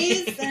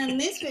 guys, and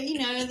this,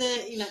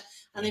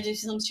 and they do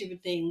some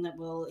stupid thing that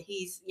will.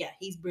 He's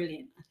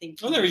brilliant. I think.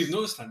 I never even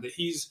noticed that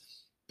he's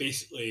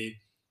basically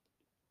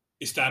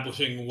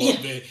establishing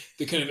what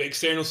the kind of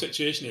external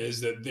situation is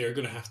that they're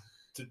going to have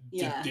to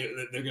they're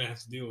going to have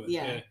to deal with.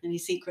 Yeah, and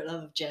his secret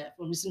love of Jeff.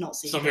 Well, it's not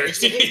secret.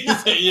 It's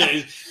not very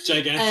his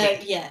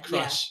gigantic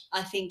crush.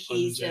 I think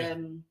he's I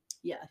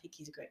think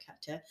he's a great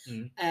character.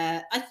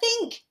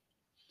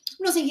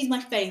 I'm not saying he's my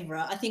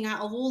favourite. I think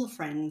out of all the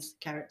Friends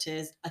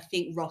characters, I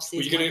think Ross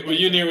is. Were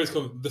you near what's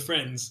called the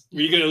Friends?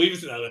 Were you going to leave it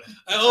to that?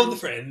 The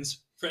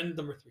Friends. Friend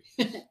number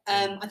 3.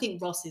 I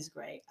think Ross is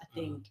great. I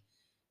think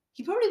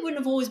he probably wouldn't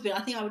have always been.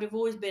 I think I would have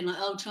always been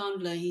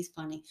Chandler, he's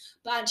funny.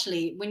 But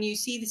actually, when you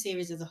see the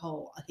series as a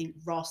whole, I think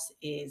Ross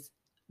is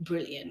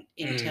brilliant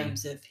in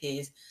terms of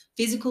his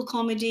physical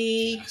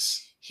comedy,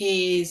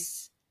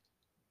 his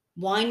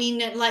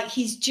whining.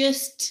 He's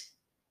just.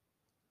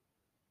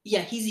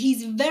 Yeah,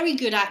 he's a very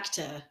good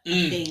actor,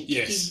 I think.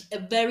 Yes. He's a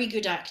very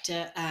good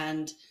actor,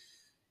 and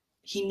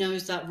he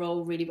knows that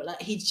role really well.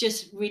 He's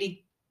just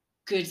really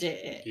good at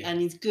it, and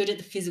he's good at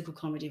the physical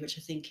comedy, which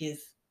I think can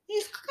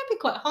be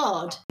quite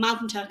hard.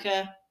 Malcolm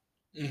Tucker,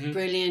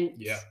 brilliant.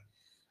 Yeah.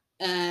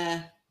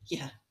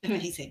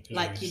 Amazing.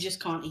 You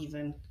just can't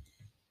even.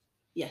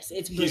 Yes,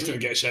 it's brilliant. He's going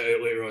to get a shout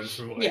out later on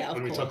from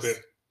when we talk about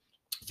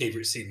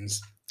favourite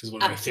scenes. Because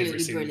one of my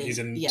favourite scenes. He's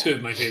in 2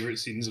 of my favourite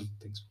scenes of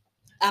things.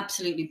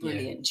 Absolutely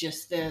brilliant.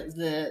 Just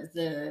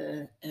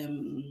the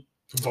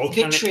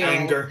volcanic vitriol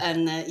anger,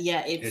 and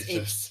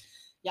it's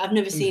Yeah, I've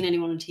never seen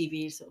anyone on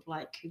TV sort of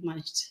like who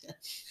managed to.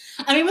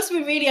 I mean, it must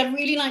be really. I'd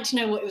really like to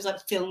know what it was like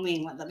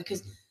filming like that,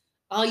 because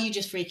are you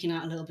just freaking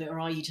out a little bit, or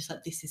are you just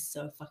like, this is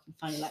so fucking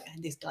funny? Like,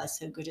 this guy's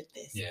so good at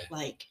this. Yeah.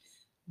 Like,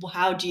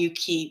 how do you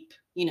keep?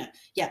 Yeah,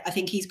 I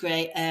think he's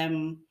great.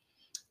 And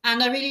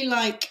I really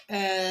like.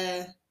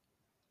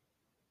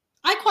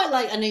 I quite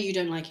like. I know you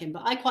don't like him,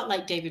 but I quite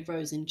like David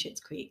Rose in Schitt's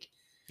Creek.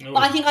 Oh,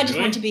 but I think I just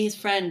really? want to be his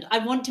friend. I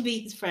want to be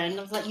his friend.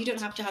 I was like, you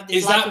don't have to have this.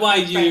 Is that why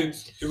you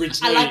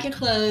originally? I like your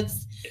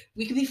clothes.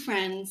 We could be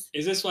friends.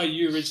 Is this why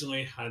you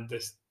originally had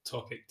this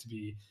topic to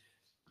be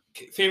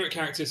favorite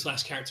characters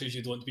 / characters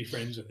you'd want to be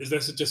friends with? Is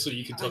this just so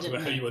you can talk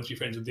about how you want to be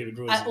friends with David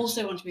Rose? I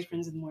also want to be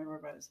friends with Moira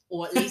Rose,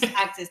 or at least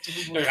access to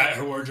her wardrobe.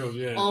 Her wardrobe,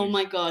 yeah. Oh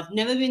my god,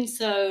 never been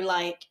so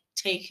like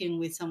taken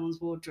with someone's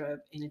wardrobe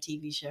in a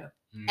TV show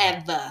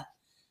ever.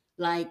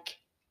 Like,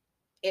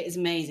 it is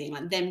amazing.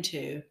 Like, them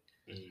two.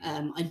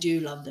 I do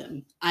love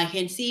them. I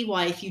can see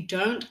why, if you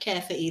don't care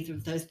for either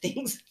of those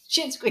things,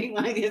 Schitt's Creek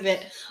might be a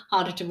bit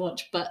harder to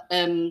watch. But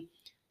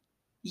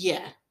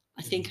yeah,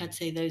 I think I'd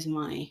say those are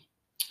my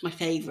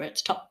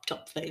favourites, top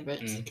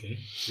favourites. Okay,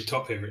 your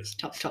top favourites.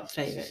 Top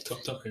favourites. Top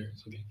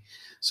favourites. Okay.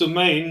 So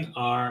mine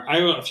are. I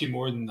got a few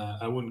more than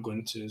that. I wouldn't go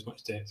into as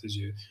much depth as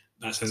you.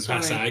 That sounds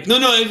passag. No,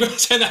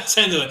 that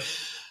sounded like.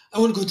 I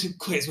wouldn't go into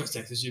quite as much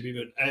depth as you,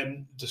 but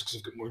just because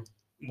I've got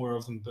more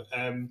of them. But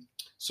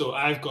so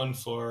I've gone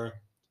for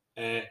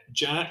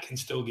Jack and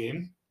Still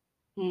Game.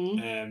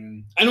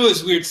 I know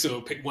it's weird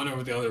to pick one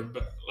over the other,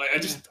 but like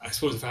I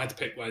suppose if I had to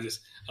pick one,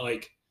 I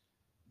like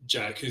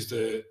Jack, he's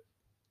the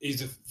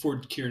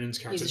Ford Kiernan's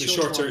character,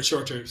 the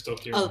shorter,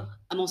 stockier. Oh,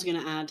 I'm also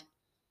going to add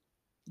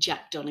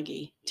Jack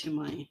Donaghy to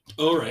my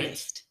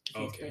list.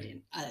 Okay.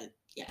 Brilliant.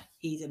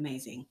 He's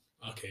amazing.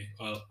 Okay,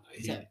 well,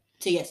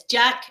 so yes,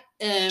 Jack.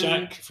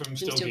 Jack from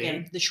Still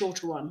Game, the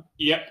shorter one.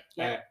 Yep.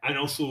 And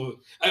also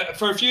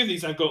for a few of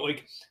these, I've got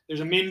like there's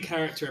a main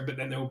character, but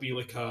then there will be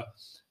like a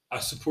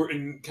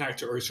supporting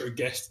character or sort of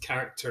guest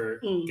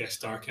character, guest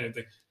star kind of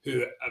thing,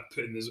 who I've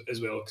put in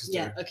as well, because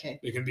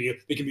they can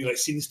be like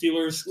scene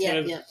stealers.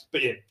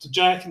 But yeah, so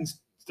Jack and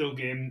Still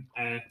Game,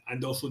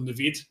 and also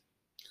Naveed.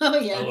 Oh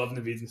yeah, I love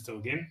Naveed and Still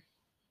Game.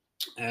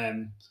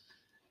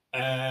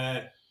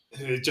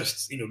 Who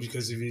just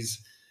because of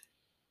his.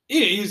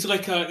 Yeah, he's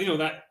like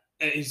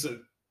he's a.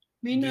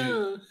 Me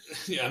no.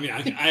 Yeah, I mean,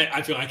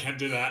 I feel I can't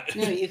do that.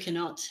 No, you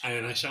cannot.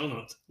 And I shall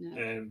not.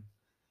 No.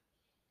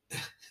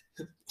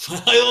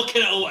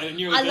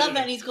 I love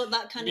that he's got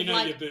that kind of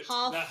like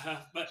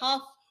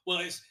half. Well,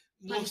 it's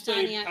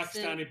mostly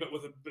Pakistani, but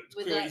with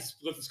a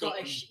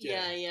Scottish.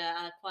 Yeah,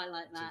 I quite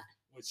like that.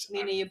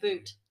 Mina your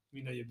boot.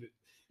 Mina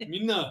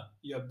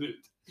your boot.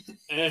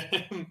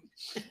 And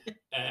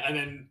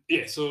then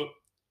so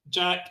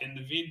Jack and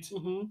Naveed,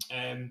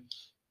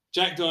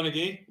 Jack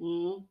Donaghy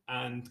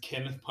and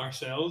Kenneth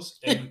Parcells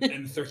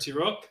in 30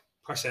 Rock.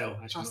 Parcell,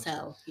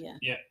 yeah.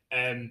 Yeah.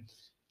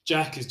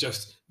 Jack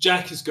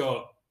has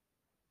got.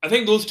 I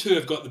think those two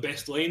have got the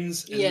best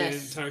lines in the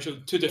entire show.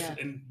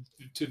 In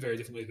two very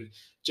different ways. But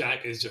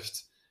Jack is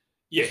just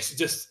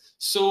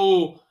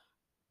so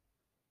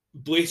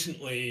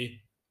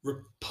blatantly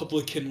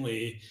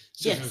Republicanly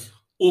sort of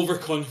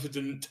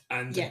overconfident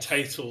and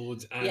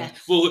entitled, and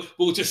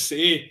we'll just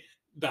say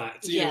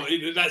that.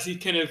 That's he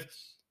kind of.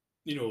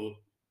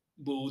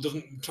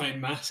 Doesn't try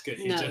and mask it.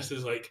 He just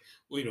is like,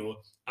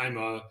 I'm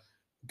a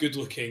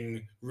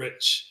good-looking,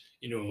 rich,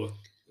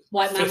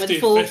 white man with a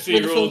full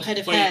head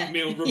of hair,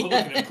 male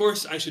Republican. Of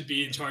course, I should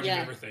be in charge of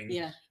everything.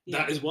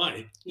 That is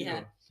why.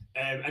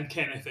 And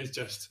Kenneth is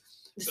just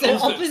the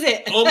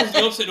opposite, almost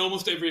the opposite in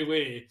almost every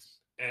way.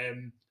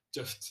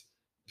 Just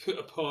put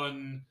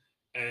upon.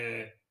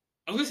 I'm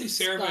going to say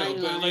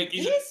servile, but like he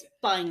is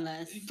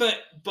spineless.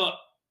 But.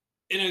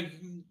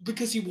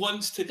 Because he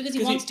wants to. Because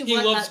he wants to he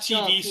work loves that TV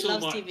job. He so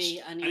loves much,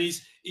 TV, and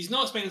he's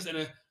not spending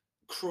in a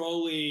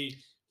crawly.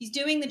 He's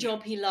doing the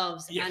job he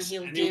loves, and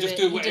he'll just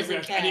do whatever,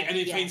 and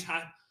he finds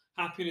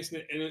happiness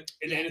in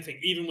anything,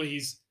 even when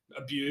he's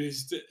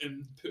abused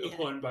and put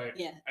upon by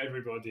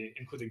everybody,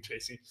 including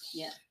Tracy.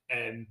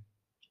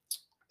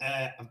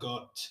 I've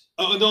got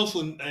and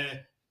also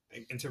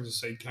in terms of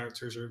side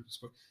characters, or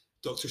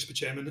Dr.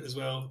 Spaceman as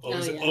well.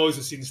 Always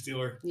a scene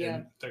stealer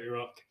in 30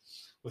 Rock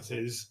with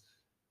his.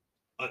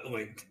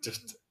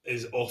 Just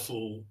his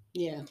awful,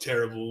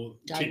 terrible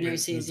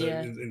diagnoses,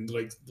 and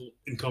like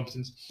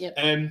incompetence.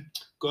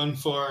 Gone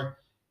for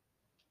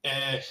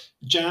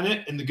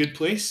Janet in The Good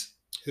Place,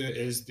 who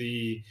is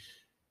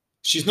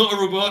she's not a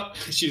robot.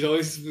 She's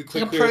always like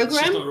a program.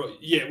 She's not a robot.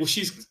 Yeah, well,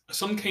 she's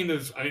some kind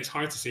of. It's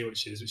hard to say what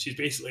she is, but she's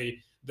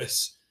basically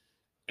this.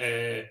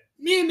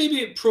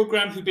 Maybe a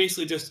program who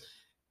basically just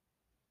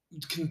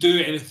can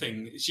do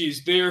anything.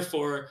 She's there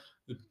for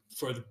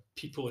the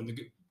people in the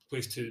good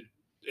place to.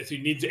 If he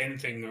needs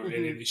anything or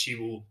anything, she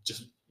will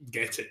just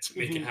get it,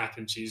 make it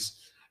happen. She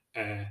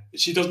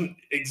doesn't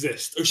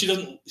exist, or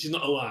she's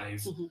not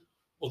alive.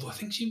 Although I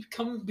think she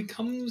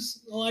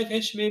becomes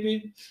alive-ish,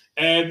 maybe.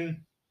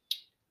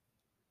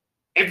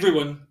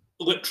 Everyone,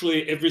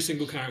 literally every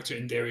single character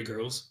in Dairy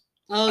Girls.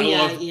 Oh, I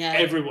yeah, love yeah.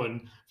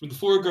 everyone from the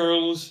four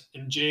girls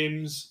and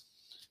James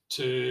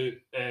to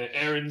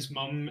Erin's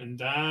mum and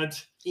dad.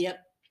 Yep.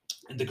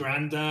 And the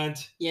granddad.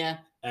 Yeah.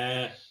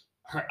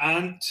 Her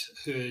aunt,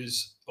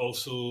 who's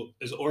also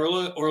is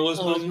Orla's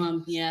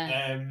mum.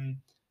 Yeah.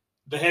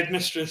 The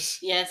headmistress.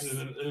 Yes.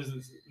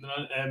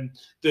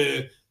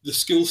 The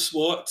school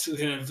SWAT,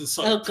 kind of the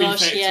sort of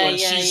prefect yeah, one.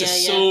 yeah, She's yeah,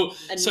 just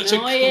yeah. such a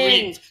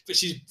creep, but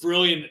she's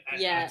brilliant at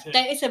it.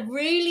 It's a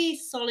really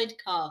solid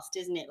cast,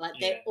 isn't it? Like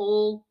they're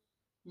all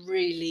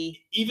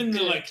really even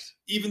good.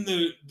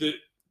 the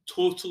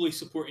totally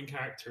supporting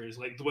characters,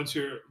 like the ones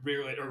who are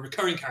rarely or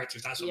recurring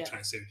characters. That's what I'm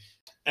trying to say.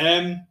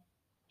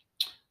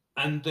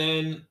 And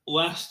then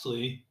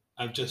lastly,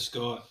 I've just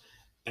got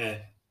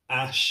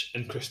Ash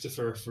and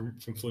Christopher from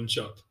Phone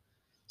Shop.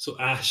 So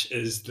Ash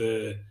is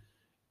the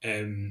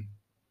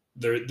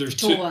there's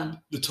tall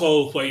one, the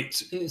tall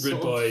white rude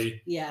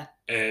boy,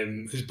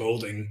 who's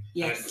balding,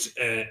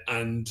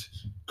 and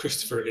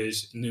Christopher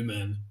is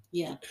Newman,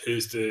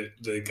 who's the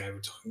guy we're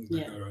talking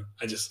about.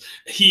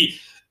 He's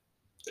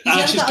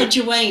the other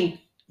Joanne.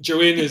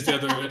 Joanne is the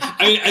other one.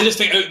 I mean, I just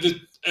think out of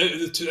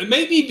the two, it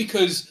may be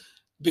because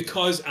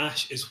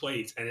Ash is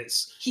white and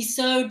he's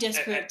so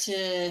desperate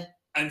to,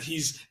 and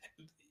he's.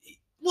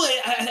 Well,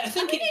 I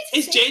think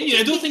it's genuine.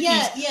 I don't think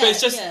but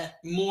it's just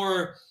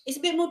more. It's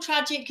a bit more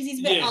tragic because he's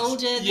a bit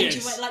older than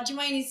Joanne. Like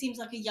Joanne seems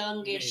like a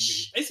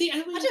youngish. Maybe. Is he?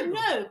 I don't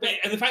know. But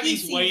and the fact that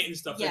he's white and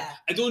stuff. Yeah.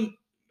 I don't.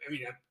 I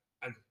mean,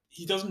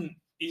 he doesn't.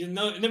 He's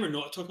never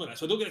not talking like that,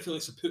 so I don't get a feeling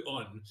it's a put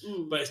on.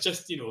 But it's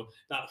just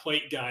that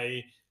white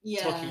guy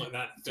talking like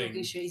that thing.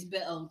 Talking shit. He's a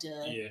bit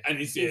older. Yeah, and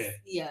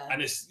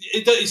and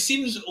it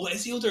seems. Well,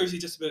 is he older? Or is he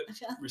just a bit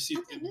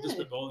received? Just a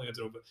bit balding. I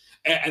don't know. But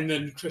and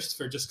then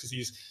Christopher, just because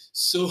he's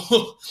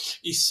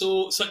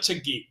such a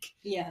geek.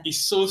 Yeah.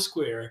 He's so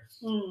square,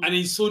 and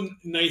he's so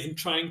nice and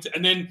trying to.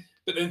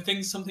 But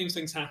then sometimes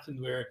things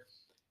happen where,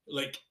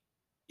 like.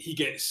 He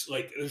gets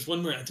there's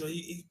one where does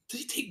he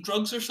take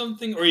drugs or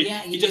something, or he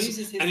just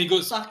loses his and he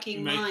goes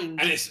fucking mind,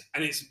 and it's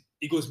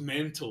he goes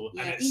mental.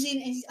 Yeah,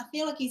 and I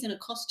feel like he's in a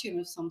costume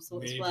of some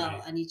sort as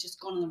well, and he's just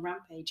gone on the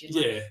rampage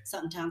in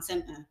Sutton Town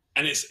Centre.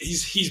 And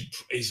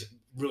he's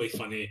really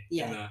funny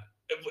in that.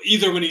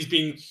 Either when he's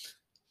being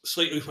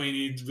slightly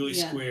whiny, really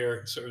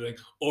square sort of thing,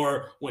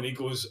 or when he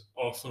goes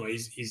off and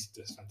he's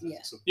just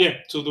fantastic.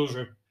 So those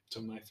are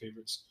some of my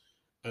favourites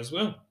as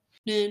well.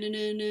 There's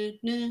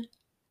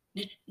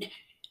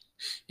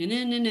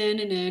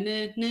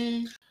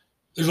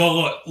a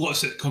lot of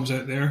sitcoms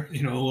out there, a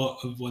lot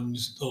of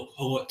ones, a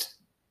lot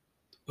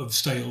of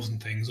styles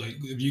and things. Like,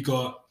 have you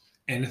got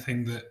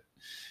anything that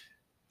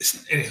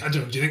I don't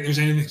know? Do you think there's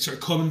anything sort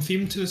of common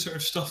theme to the sort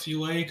of stuff you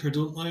like or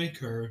don't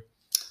like, or?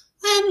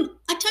 I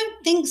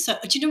don't think so.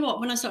 Do you know what?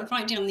 When I started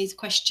writing down these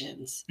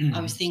questions, I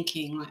was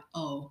thinking like,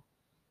 oh,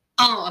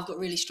 I've got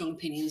really strong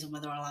opinions on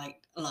whether I like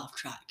a laugh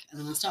track, and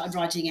then I started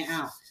writing it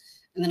out,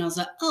 and then I was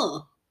like,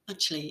 oh.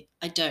 Actually,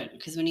 I don't,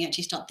 because when you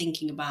actually start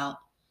thinking about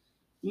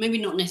maybe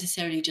not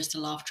necessarily just a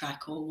laugh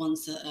track or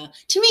ones that are,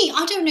 to me,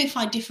 I don't know if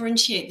I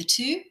differentiate the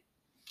two.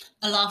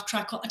 A laugh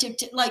track, or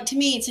like to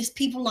me, it's just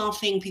people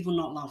laughing, people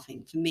not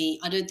laughing. For me,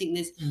 I don't think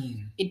there's.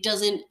 It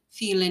doesn't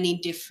feel any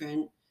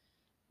different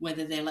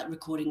whether they're like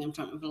recording in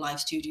front of a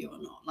live studio or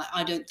not. Like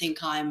I don't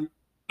think I'm.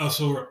 Oh,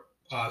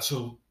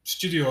 so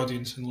studio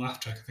audience and laugh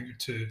track, I think are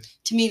two.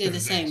 To me, they're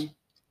the same.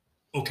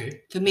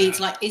 Okay. For me, it's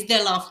like, is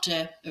there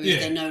laughter or is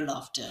there no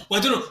laughter? Well,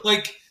 I don't know.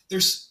 Like,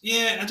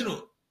 I don't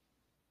know.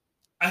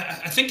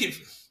 I think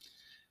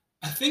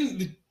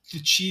the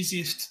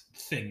cheesiest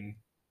thing,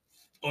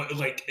 or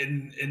like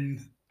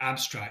in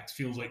abstract,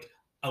 feels like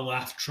a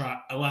laugh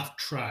track.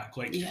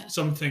 Like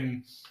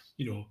something,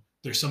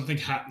 there's something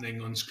happening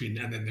on screen,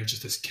 and then there's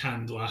just this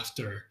canned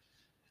laughter,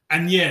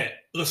 and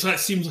so that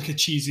seems like a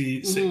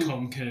cheesy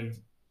sitcom kind of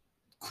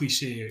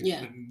cliche.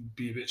 Would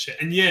be a bit shit,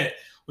 and yet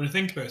when I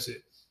think about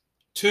it.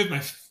 Two of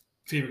my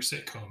favourite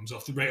sitcoms,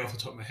 off the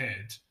top of my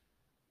head,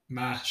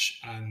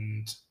 MASH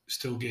and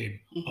Still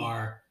Game,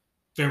 are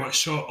very much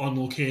shot on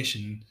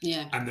location.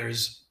 Yeah. And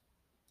there's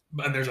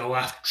a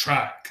laugh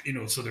track,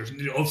 so there's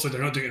obviously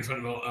they're not doing it in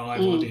front of a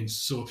live audience.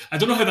 So I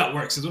don't know how that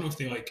works. I don't know if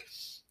they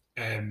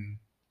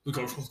we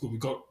got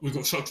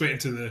sucked right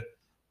into the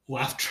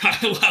laugh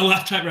track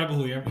rabbit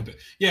hole here. But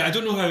I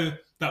don't know how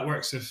that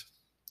works if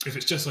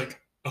it's just like,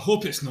 I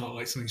hope it's not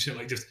like something shit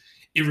like just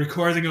a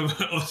recording of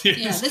audience.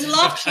 Yeah, there's a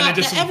laugh track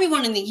that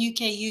everyone in the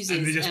UK uses.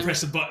 And they just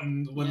press a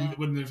button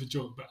when there's a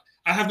joke. But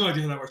I have no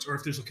idea how that works, or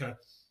if there's like a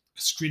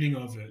screening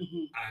of it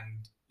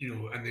and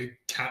and they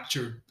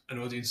capture an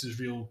audience's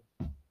real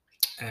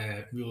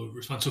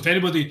response. So if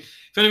anybody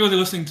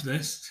listening to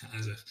this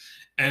as if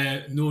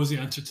knows the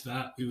answer to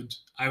that,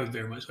 I would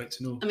very much like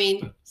to know. I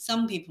mean,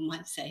 some people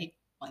might say,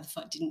 why the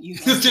fuck didn't you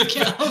guys look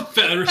it up?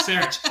 Bit of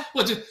research.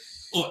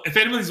 If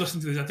anybody's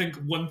listening to this, I think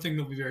one thing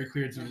that'll be very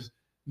clear to us,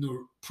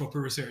 no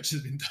proper research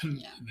has been done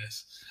in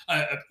this.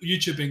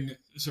 YouTubing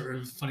sort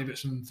of funny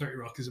bits from 30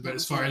 Rock is about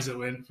as far as it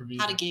went for me.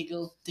 Had a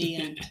giggle, the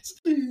end.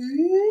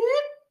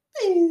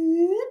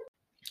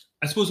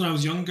 I suppose when I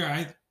was younger,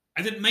 I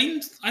didn't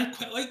mind. I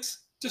quite liked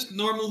just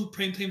normal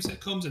primetime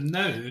sitcoms. And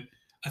now,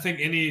 I think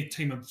any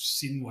time I've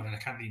seen one, and I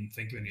can't even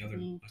think of any other,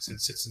 like I said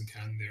Citizen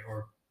Kane there,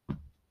 or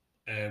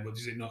what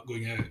is it, Not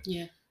Going Out?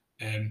 Yeah.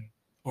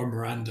 Or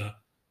Miranda.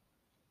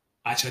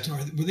 Actually, I don't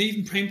know, were they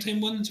even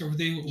primetime ones, or were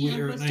they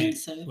later at night? I think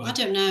so. Well, I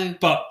don't know.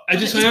 But I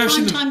just... Is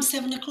prime time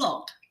 7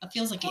 o'clock? It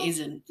feels like it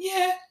isn't.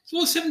 Yeah.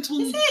 Well, 7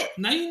 till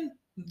 9?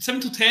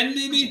 7 till 10,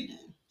 maybe? I don't know.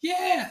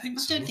 Yeah, I think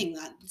so. I don't think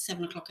that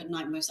 7 o'clock at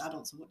night most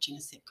adults are watching a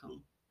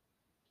sitcom.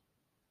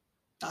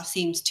 That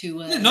seems too...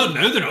 No,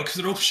 now they're not, because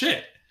they're all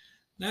shit.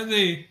 Now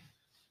they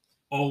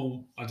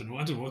all... I don't know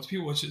what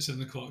people watch at 7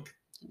 o'clock.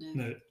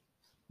 No.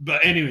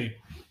 But anyway,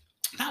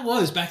 that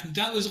was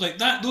like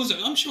that. Those,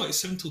 I'm sure, like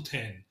 7 till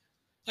 10.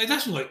 Like,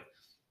 that's like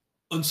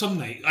on some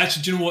night.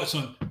 Actually, do you know what it's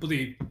on?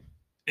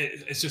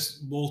 It's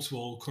just wall to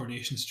wall,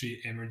 Coronation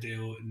Street,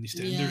 Emmerdale, and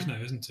EastEnders now,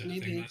 isn't it?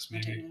 Maybe. I think that's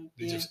maybe.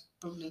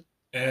 Probably.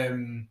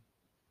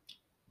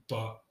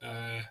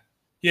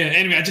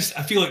 Anyway,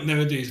 I feel like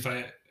nowadays, if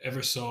I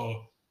ever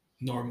saw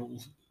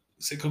normal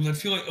sitcoms, I'd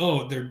feel like,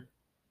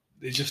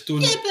 they just don't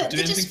do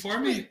anything for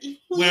me.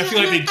 Well, I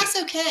feel like that's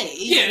okay.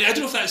 Yeah, I don't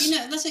know if that's...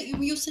 that's like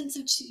your sense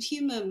of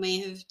humour may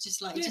have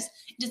just like, it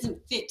doesn't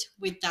fit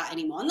with that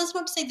anymore. And that's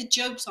not to say the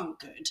jokes aren't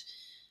good.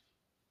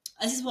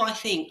 This is what I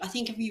think. I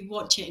think if you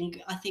watch it,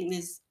 and I think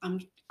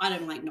I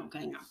don't like Not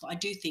Going Out, but I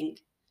do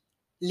think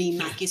Lee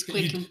Mack is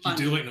quick and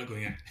funny. You do like Not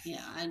Going Out?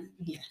 Yeah.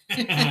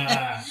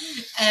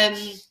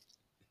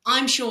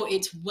 I'm sure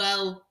it's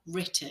well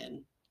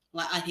written.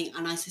 Like, I think,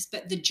 and I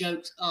suspect the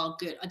jokes are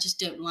good. I just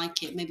don't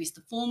like it. Maybe it's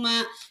the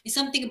format. There's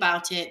something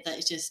about it that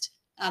is just,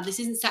 this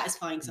isn't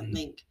satisfying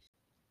something.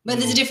 But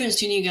there's a difference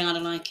between you going, I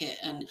don't like it,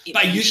 and it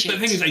But the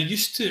thing is,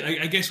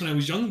 I guess when I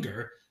was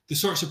younger,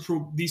 these sorts of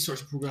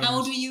programs... How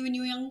old were you when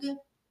you were younger?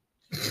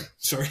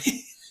 Sorry?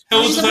 How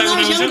old was I when I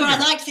was younger? I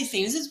liked these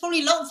things. There's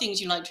probably a lot of things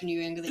you liked when you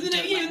were younger that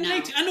you don't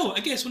like now. I know. I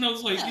guess when I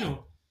was like, I don't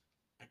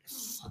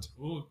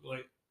know,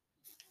 like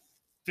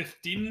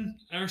 15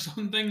 or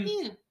something.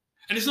 Yeah.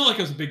 And it's not like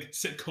I was a big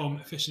sitcom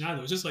aficionado.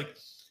 It was just like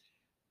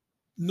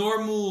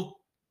normal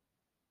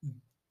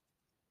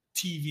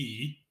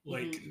TV,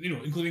 like,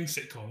 including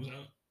sitcoms. I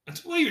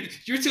don't know why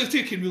you're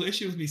taking real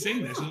issue with me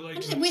saying this.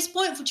 Like, we're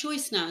spoiled for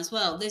choice now as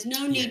well. There's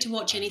no need to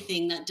watch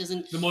anything that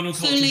doesn't... The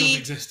monoculture doesn't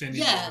exist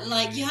anymore. Yeah,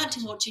 like, you had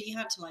to watch it. You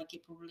had to like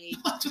it, probably.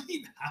 I don't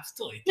even have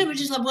to like it. No, but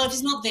just like, well, if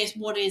it's not this,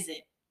 what is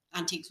it?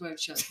 Antiques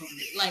Roadshow,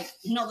 probably. Like,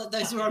 not that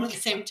those were on at the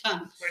same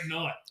time. We're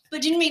not.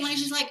 But do you know what I mean? Like,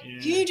 just like,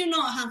 you do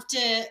not have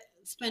to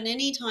spend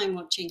any time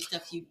watching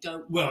stuff you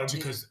don't want to.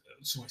 Because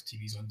so much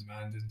TV's on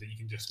demand, and that you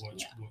can just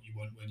watch what you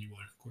want when you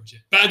want, of course. Yeah.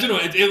 But I don't know.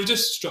 It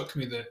just struck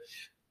me that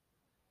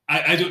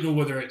I don't know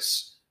whether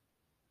it's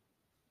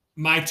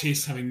my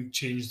taste having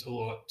changed a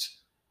lot,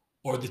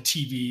 or the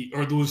TV,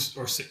 or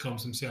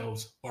sitcoms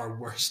themselves are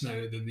worse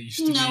now than they used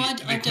to be. No, I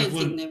don't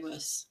think they're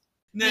worse.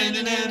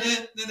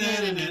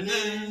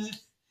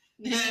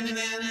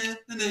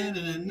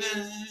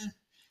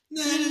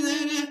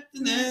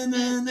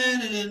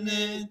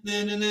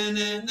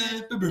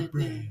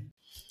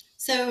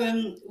 So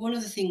one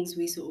of the things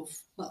we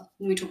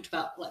when we talked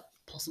about like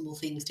possible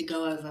things to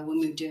go over when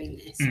we were doing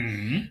this,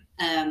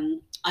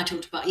 I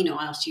talked about,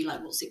 I asked you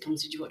like, what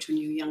sitcoms did you watch when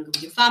you were younger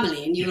with your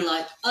family? And you were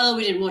like, oh,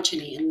 we didn't watch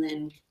any. And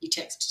then you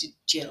texted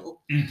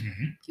Jill,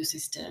 your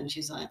sister, and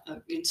she was like,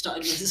 it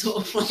started with sort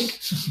of like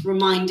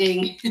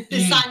reminding,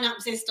 the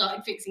synapses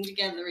started fixing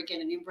together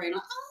again in your brain,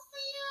 like,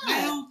 oh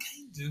yeah. Well,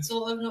 kind of.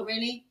 Sort of, not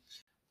really.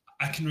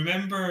 I can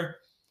remember,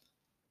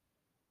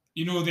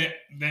 the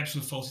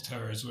episode of Fawlty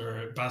Towers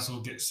where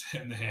Basil gets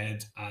hit in the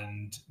head,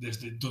 and there's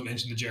the don't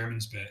mention the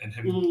Germans bit, and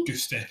him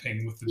goose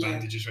stepping with the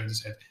bandages around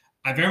his head.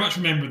 I very much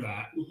remember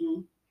that,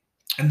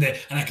 and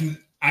I can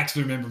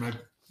actually remember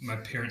my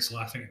parents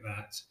laughing at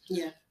that.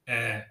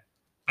 Yeah.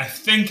 I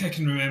think I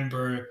can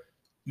remember,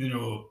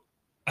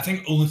 I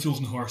think Only Fools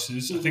and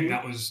Horses. I think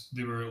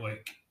they were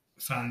like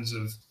fans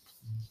of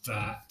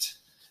that,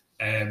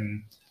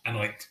 and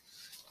like,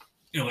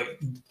 like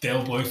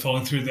Del Boy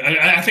falling through the...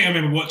 I think I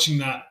remember watching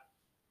that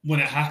when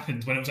it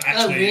happened, when it was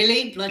actually... Oh,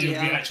 really? Bloody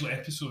hell. The actual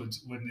episode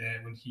when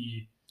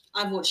he...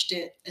 I watched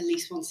it at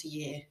least once a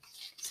year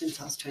since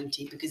I was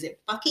 20, because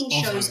it fucking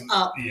shows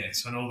up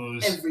on all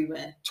those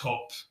everywhere.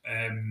 Top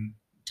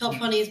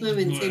funniest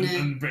moments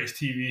in British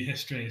TV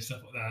history and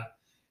stuff like that.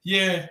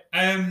 Yeah.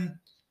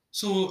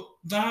 So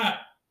that...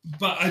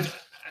 But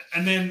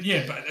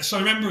so I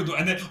remember...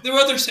 And then there were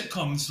other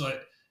sitcoms,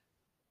 like...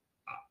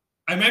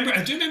 I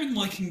do remember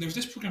liking... There was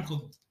this programme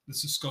a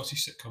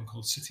Scottish sitcom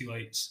called City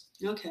Lights.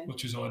 Okay.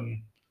 Which was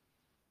on...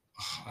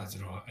 I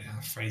don't know,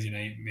 a Friday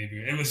night maybe.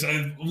 It was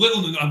a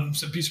little... I'd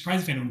be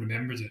surprised if anyone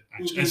remembers it,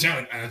 actually.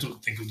 I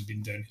don't think it would have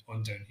been down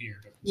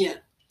here. But yeah.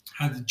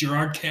 Had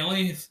Gerard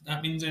Kelly, if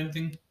that means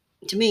anything.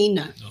 To me,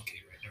 no. Okay,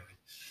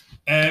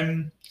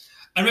 right.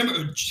 I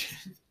remember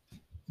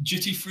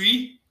Duty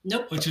Free.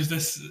 Nope. Which was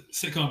this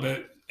sitcom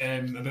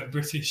about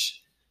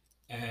British...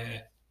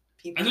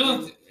 people. I don't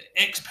know if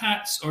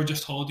expats or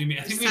just holiday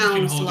makers. I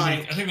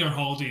think they're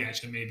holiday,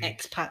 actually, maybe.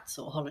 Expats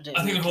or holiday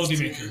I think they're holiday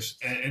makers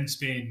in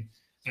Spain.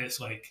 And it's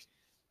like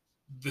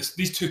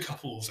these two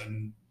couples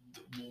and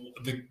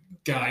the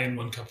guy in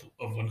one couple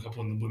and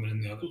the woman in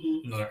the other,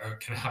 another are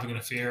kind of having an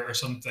affair or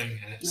something,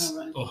 and it's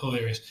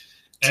hilarious.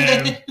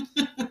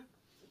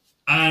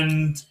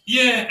 And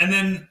yeah, and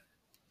then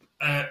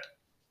and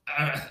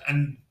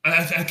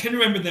I can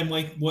remember them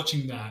like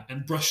watching that,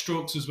 and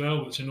Brushstrokes as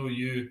well, which I know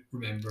you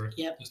remember.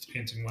 Yep. Just the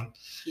painting one.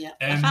 Yeah,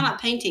 I found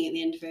that painting at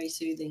the end very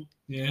soothing.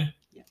 Yeah.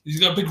 Yeah. He's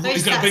got a big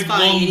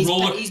long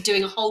roller. He's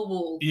doing a whole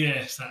wall.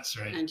 Yes, that's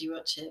right. And you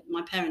watch it.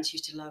 My parents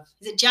used to love.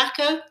 Is it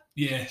Jacko?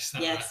 Yes.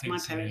 My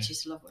parents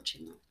used to love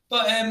watching that.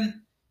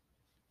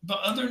 But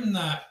other than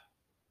that,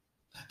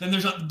 then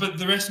but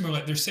the rest of them are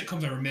like there's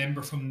sitcoms I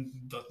remember from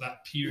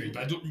that period,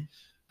 but I don't.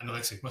 I know,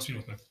 like I say, must be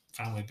with my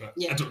family, but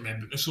I don't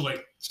remember. So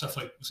like stuff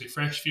like say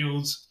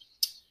Freshfields,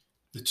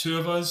 The Two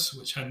of Us,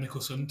 which had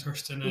Nicholas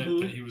Lyndhurst in it,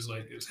 but he was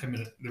like it was him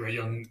and they were a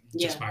young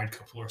just married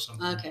couple or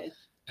something. Okay.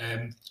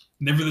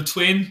 Never the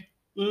Twain.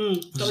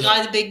 Got the guy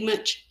with the big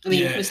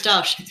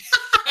moustache.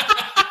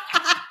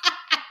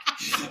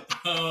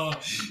 Oh,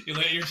 you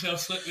let yourself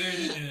slip there,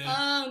 didn't you?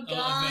 Oh,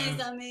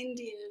 guys, I'm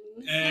Indian.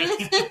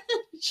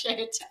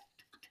 Shit.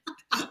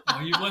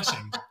 Are you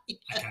blushing? I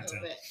can't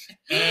tell.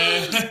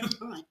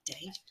 All right,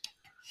 Dave.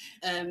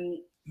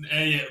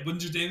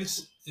 Windsor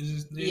Davis is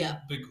his name. Yeah.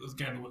 Big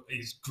guy.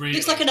 He's great.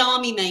 Looks like an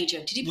army major.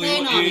 Did he play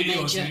an army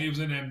major? He was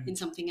in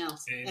something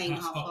else. Ain't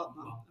Half Hot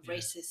Mum.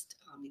 Racist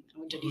army.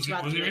 Was he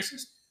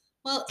racist?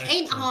 Well,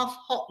 Ain't Half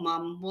Hot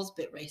Mum was a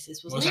bit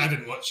racist, wasn't it? I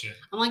didn't watch it.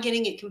 Am I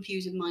getting it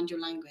confused with Mind Your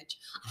Language?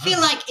 I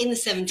feel like in the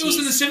 70s. It was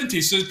in the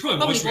 70s, so it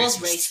probably was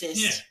racist.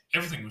 Yeah,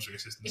 everything was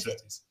racist in the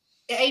 70s.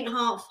 Ain't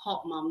Half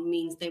Hot Mum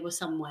means they were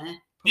somewhere.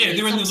 Yeah,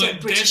 they were in the like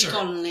British desert.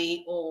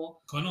 Colony or...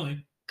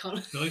 Billy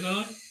Connolly?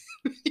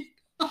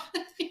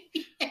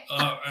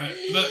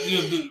 But,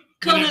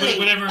 Connolly.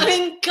 Whenever,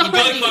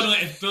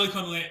 Connolly. If Billy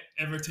Connolly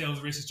ever tells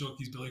a racist joke,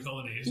 he's Billy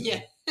Connolly, isn't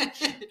he?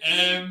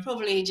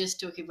 Probably just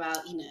talking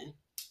about,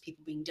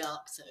 people being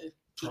dark, so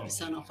keep the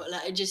sun off. But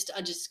like, I just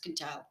can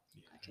tell.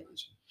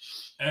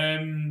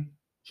 Yeah,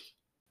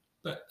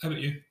 but how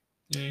about you?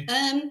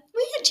 Yeah.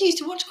 We actually used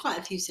to watch quite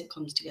a few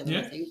sitcoms together,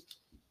 I think.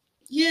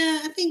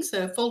 Yeah, I think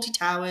so. Fawlty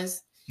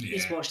Towers. We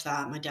used to watch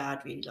that. My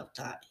dad really loved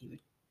that.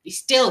 He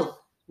still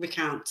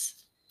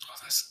recounts. Oh,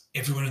 that's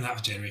everyone in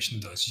that generation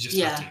does. You just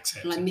have to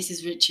accept like it.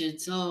 Mrs.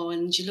 Richards. Oh,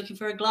 and she's looking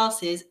for her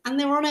glasses, and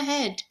they were on her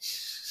head.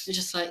 You're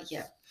just like,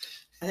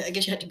 I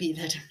guess you had to be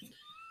there.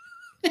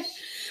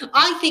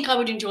 I think I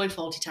would enjoy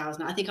Fawlty Towers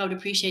now. I think I would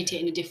appreciate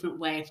it in a different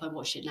way if I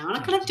watched it now. And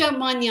I kind of don't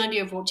mind the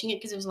idea of watching it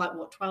because it was like,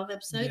 12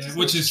 episodes? Yeah,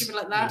 which is stupid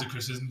like that.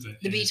 ludicrous, isn't it?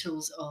 The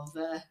Beatles of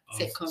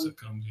sitcom.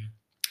 Sitcom, yeah.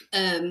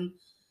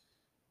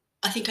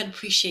 I think I'd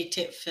appreciate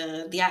it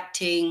for the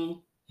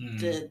acting,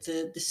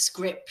 the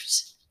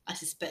script, I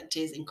suspect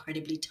is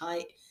incredibly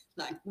tight.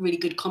 Like really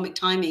good comic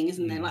timing,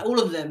 isn't there? Like all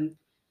of them.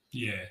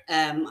 Yeah.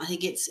 I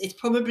think it's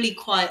probably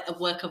quite a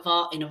work of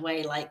art in a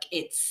way. Like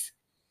it's...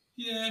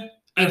 Yeah.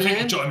 I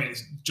think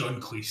it's John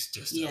Cleese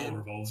just all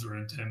revolves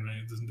around him,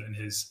 doesn't it? And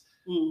his,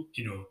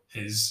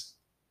 his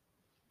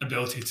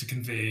ability to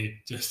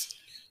convey just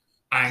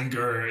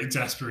anger,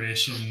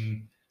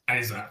 exasperation, and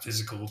he's that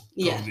physical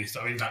comedy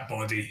stuff. I mean, that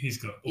body, he's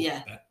got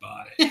that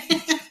body.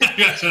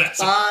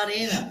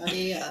 body.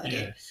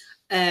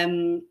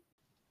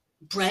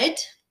 Bread.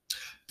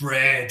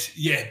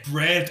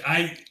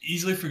 I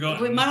easily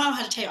forgot. My mum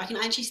had a tape. I can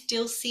actually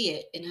still see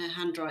it in her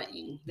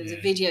handwriting. There's a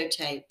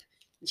videotape.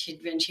 She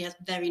has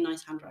very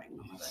nice handwriting,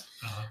 my mother.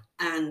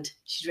 And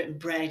she's written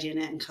bread in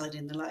it and coloured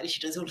in the light. She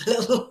does all the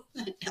little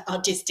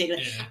artistic.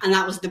 And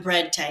that was the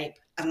bread tape.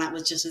 And that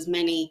was just as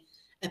many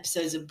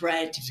episodes of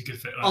bread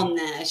on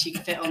there as she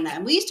could fit on there.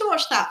 And we used to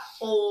watch that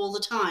all the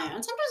time.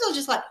 And sometimes I was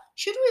just like,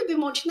 should we have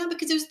been watching that?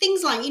 Because there was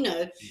things like,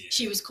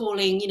 she was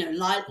calling,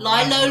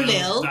 Lilo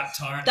Lil.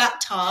 That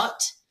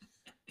tart.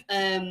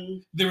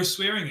 They were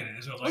swearing in it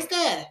as well. Was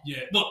there?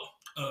 Yeah. Well,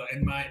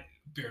 in my...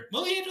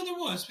 Well, yeah, no, there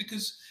was,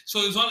 because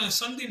so it was on a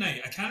Sunday night.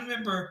 I can't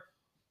remember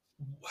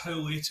how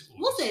late it was.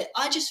 Was it?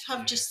 I just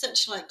have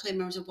such clear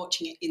memories of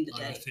watching it in the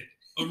day.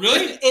 Oh,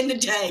 really? In the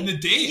day. In the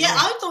day? Yeah,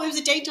 I thought it was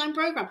a daytime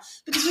program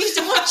because we used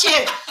to watch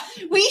it.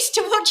 We used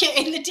to watch it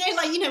in the day,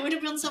 like when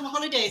we'd be on summer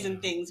holidays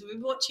and things. We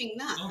were watching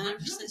that, and I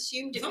just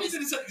assumed it was.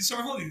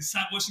 Summer holidays,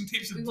 sat watching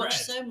tapes of bread. We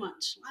watched so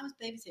much. I was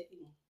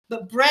babysitting,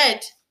 but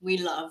bread we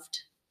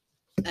loved.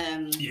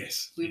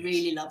 We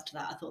really loved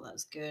that. I thought that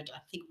was good. I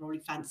think we probably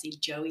fancied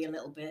Joey a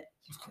little bit.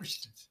 Of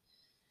course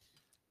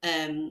you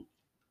did.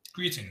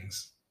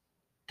 Greetings.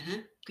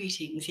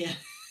 Greetings, yeah.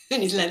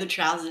 And his leather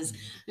trousers.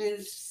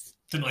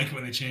 Didn't like it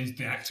when they changed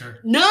the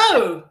actor.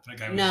 No!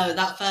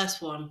 That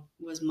first one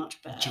was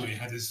much better. Joey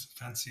had his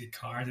fancy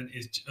car, and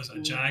was it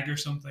a Jag or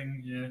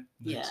something? Yeah.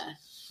 Nice. Yeah.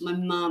 My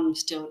mum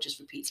still just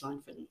repeats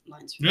lines from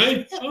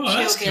Really? Yeah, oh,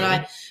 that's cool.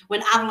 Like,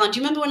 when Adeline, do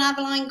you remember when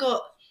Adeline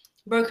got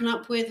broken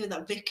up with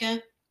that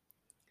vicar?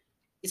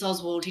 It's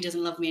Oswald, he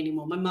doesn't love me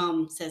anymore. My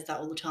mum says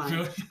that all the time.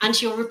 Really? And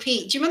she'll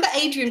repeat. Do you remember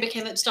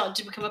Adrian started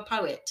to become a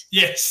poet?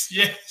 Yes.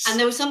 And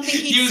there was something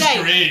he was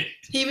great.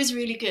 He was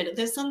really good.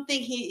 There's something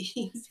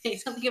he said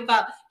something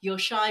about your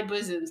shy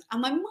bosoms.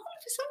 And my mum,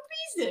 for some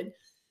reason,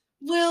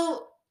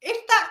 Well,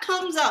 if that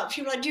comes up,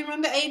 she'll be like, "Do you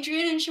remember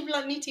Adrian?" And she'll be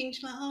like knitting.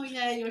 She's like, "Oh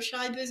yeah, your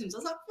shy bosoms." I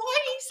was like, "Why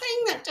are you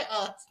saying that to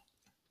us?"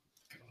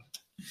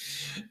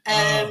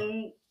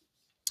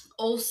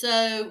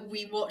 Also,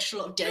 we watched a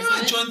lot of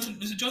Desmond.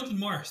 Was it Jonathan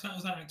Morris? That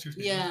was that actor's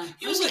name. Yeah,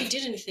 He was like, he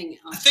did anything.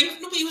 I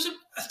think no, but he was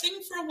a thing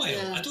for a while.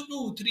 Yeah. I don't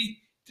know. Did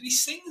he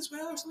sing as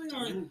well or something?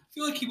 Or I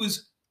feel like he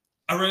was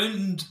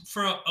around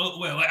for a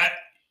while, like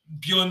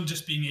beyond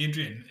just being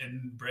Adrian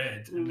in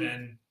Bread, and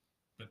then,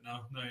 but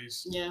now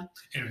he's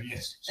Anyway,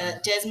 yes.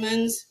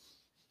 Desmond's.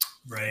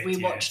 Right. We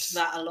watched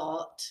that a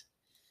lot.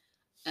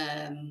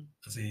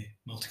 As a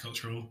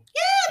multicultural.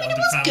 Yeah, I mean, it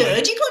was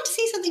good. You got to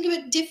see something a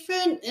bit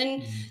different,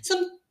 and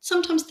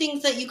sometimes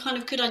things that you kind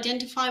of could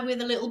identify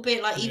with a little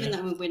bit, like even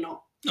though we're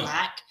not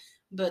black,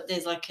 but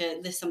there's like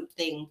there's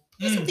something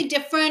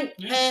different.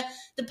 Yeah.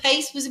 The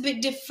pace was a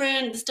bit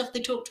different. The stuff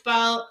they talked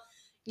about,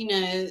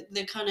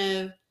 the kind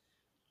of,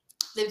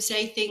 they would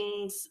say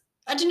things.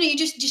 I don't know. You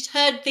just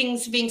heard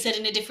things being said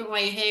in a different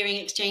way, hearing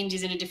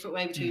exchanges in a different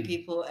way between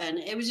people, and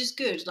it was just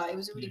good. Like, it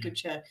was a really good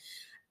show.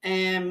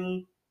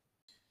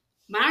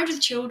 Married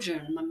with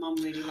Children, my mum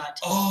really liked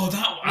it.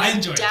 Oh, I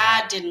enjoyed it. My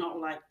dad did not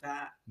like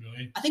that.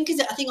 Really? I think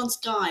on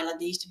Sky, like,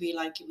 they used to be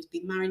like, it was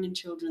Be Married and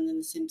Children and then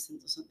The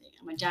Simpsons or something.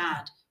 And my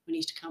dad, when he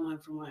used to come home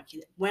from work,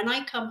 when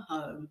I come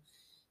home,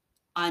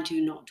 I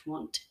do not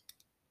want,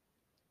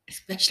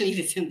 especially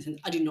The Simpsons,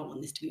 I do not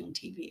want this to be on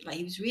TV. Like,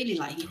 he was really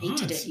like, he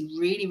hated it. He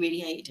really, really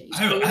hated it.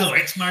 I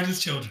liked Married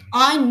with Children.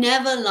 I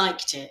never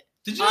liked it.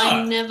 Did you not?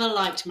 I never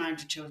liked Married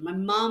with Children. My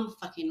mum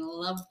fucking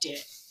loved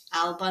it.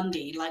 Al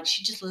Bundy, like,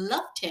 she just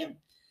loved him.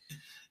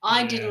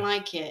 I didn't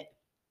like it.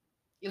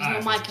 It was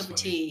not my cup of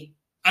tea.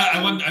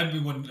 I'd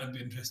be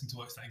interested to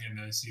watch that again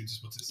now, see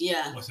just what it's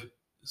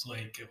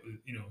like,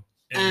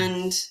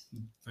 and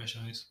fresh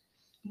eyes.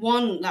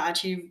 One that I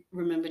actually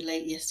remembered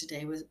late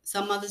yesterday was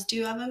Some Mothers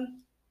Do Have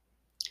Them.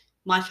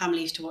 My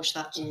family used to watch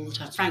that all the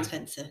time. Frank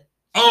Spencer.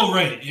 Oh,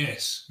 right,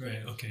 yes,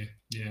 right, okay,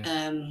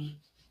 yeah.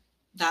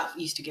 That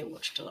used to get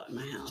watched a lot in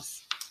my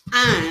house.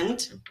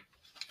 And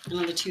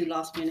another 2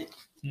 last-minute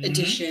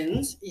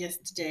additions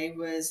yesterday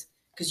was,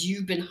 because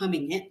you've been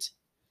humming it,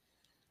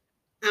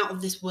 Out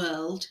of This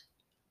World,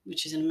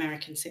 which is an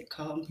American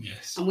sitcom.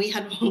 Yes. And we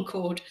had one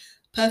called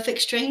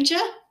Perfect Stranger,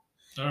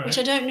 which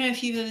I don't know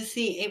if you've ever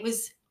seen. It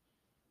was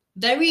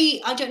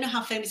I don't know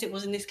how famous it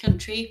was in this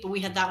country, but we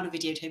had that on a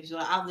videotape as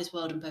well, Out of This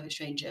World and Perfect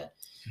Stranger.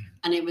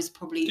 And it was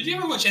probably... Did you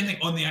ever watch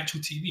anything on the actual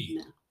TV?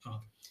 No.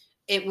 Oh.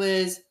 It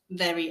was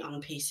very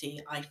un-PC,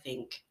 I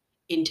think,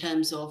 in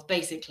terms of,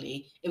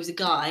 basically, it was a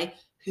guy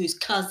whose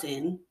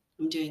cousin...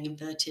 I'm doing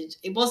inverted.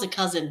 It was a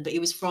cousin, but it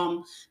was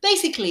from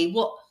basically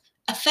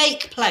a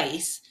fake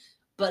place,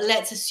 but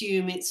let's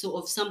assume it's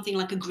sort of something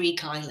like a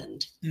Greek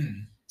island.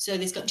 So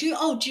this guy, you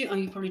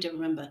probably don't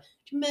remember.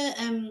 Do you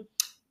remember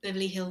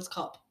Beverly Hills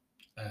Cop?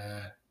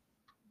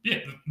 Yeah,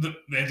 the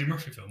Eddie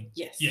Murphy film.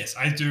 Yes,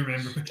 I do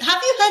remember.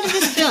 Have you heard of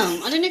this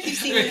film? I don't know if you've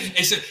seen it.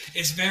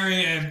 It's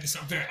very it's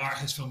not very art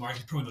house film.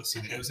 You've probably not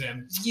seen it. It was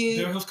Beverly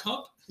Hills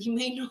Cop. You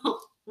may not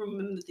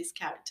remember this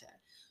character.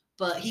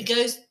 But he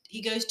goes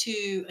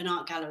to an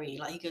art gallery,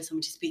 like he goes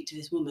somewhere to speak to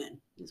this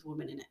woman. There's a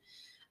woman in it.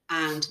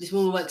 And this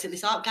woman works at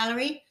this art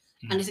gallery.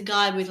 And it's a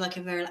guy with like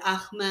a very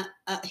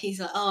he's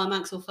like, "Oh, I'm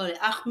Axel Foley."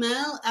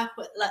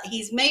 Like,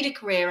 he's made a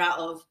career out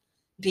of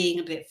being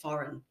a bit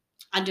foreign.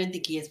 I don't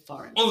think he is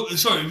foreign. Oh,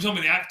 sorry, you're talking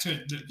about the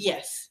actor.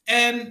 Yes.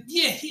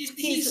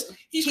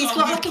 He's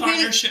got a good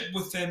partnership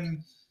with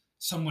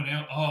someone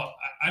else. Oh,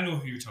 I know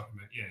who you're talking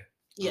about, yeah.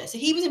 Yeah, so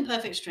he was in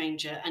Perfect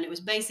Stranger, and it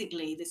was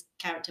basically this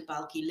character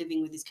Balky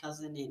living with his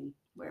cousin in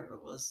wherever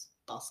it was,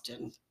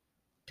 Boston,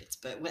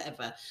 Pittsburgh,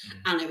 whatever.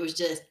 And it was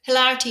just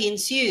hilarity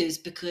ensues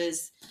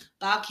because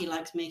Balky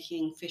likes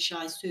making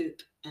fisheye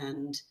soup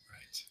and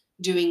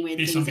doing weird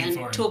things and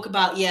foreign. Talk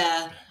about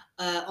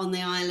on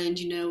the island,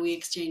 we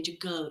exchange a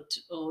goat,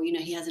 or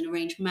he has an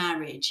arranged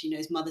marriage.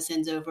 His mother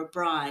sends over a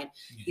bride.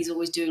 He's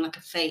always doing like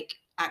a fake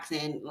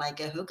accent,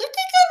 like a hook.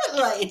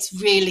 Like, it's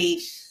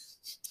really.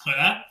 Like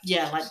that?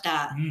 Yeah, like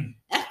that.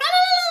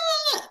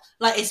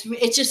 Like,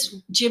 it's just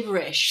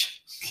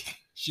gibberish.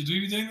 Should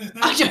we be doing this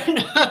now? I don't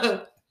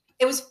know.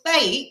 It was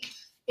fake.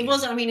 It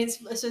wasn't. I mean,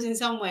 so in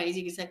some ways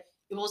you could say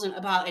it wasn't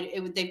about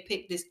it. They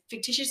picked this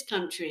fictitious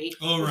country,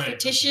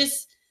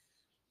 fictitious.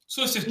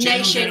 So it's just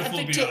general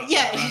xenophobia.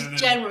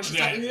 It's general. It's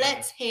like,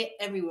 let's hit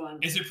everyone.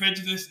 Is it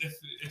prejudice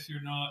if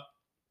you're not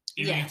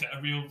aiming at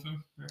a real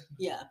film?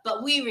 Yeah,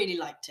 but we really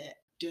liked it.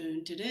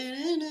 Dun, dun,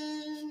 dun, dun,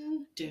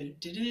 dun,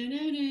 dun, dun,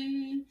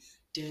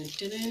 dun,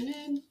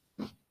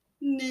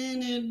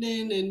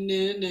 dun, dun,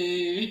 dun,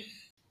 dun.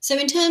 So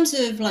in terms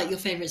of like your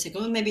favourite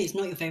sitcom, maybe it's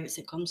not your favourite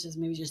sitcoms, it's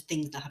maybe just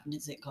things that happen in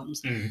sitcoms,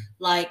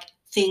 like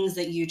things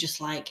that you just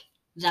like,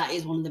 that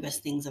is one of the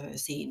best things I've ever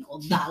seen, or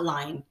that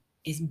line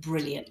is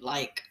brilliant,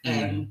 like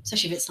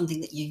especially if it's something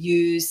that you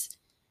use,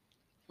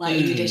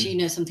 like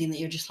something that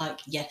you're just like,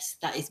 yes,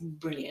 that is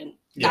brilliant.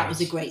 That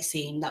was a great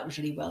scene. That was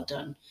really well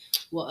done.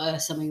 What are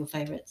some of your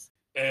favourites?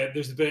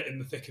 There's a bit in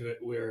the thick of it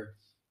where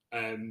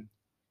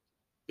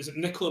is it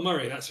Nicola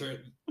Murray? That's her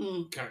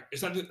character.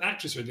 Is that the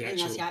actress or the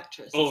actual? That's the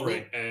actress. Oh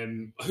right.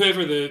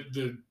 Whoever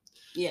the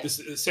Yeah. the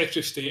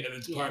Secretary of State at the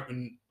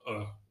Department.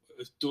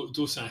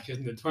 DOSAC,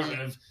 isn't it?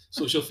 Department of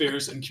Social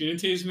Affairs and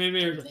Communities,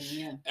 maybe.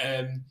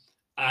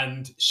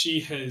 And she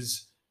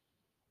has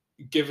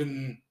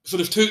given. So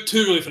there's two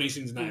really funny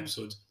scenes in that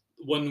episode.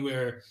 One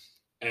where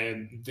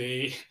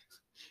there's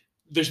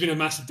been a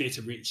massive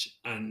data breach,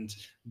 and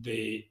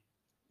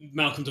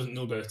Malcolm doesn't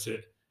know about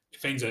it. He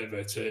finds out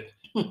about it,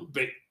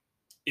 but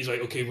he's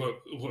like, okay,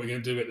 what are we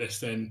going to do about this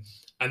then?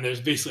 And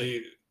there's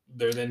basically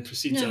there then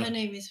proceeds. No, her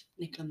name is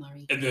Nicola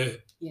Murray.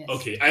 Yes.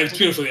 Okay, I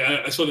beautifully.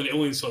 I saw that. I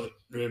only saw it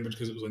remembered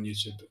because it was on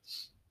YouTube. But,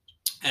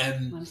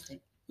 my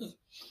mistake.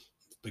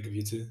 Big of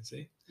you to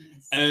say.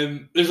 Yes.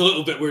 There's a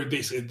little bit where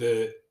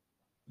basically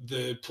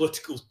the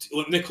political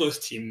Nicola's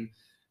team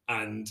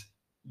and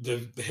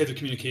the head of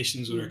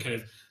communications were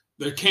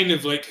they're kind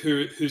of like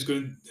who we're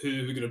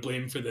going to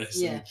blame for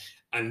this. Yeah.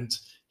 And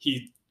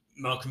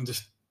Malcolm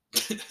just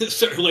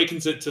sort of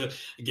likens it to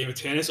a game of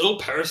tennis. Oh,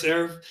 power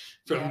serve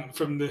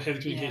from the head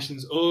of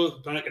communications. Oh,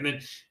 back, and then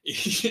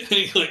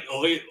he like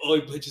Ollie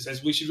Bridges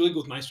says we should really go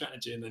with my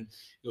strategy, and then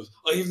he goes,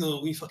 oh, even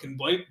though we fucking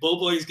ball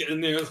boys get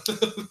in there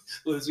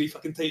with his wee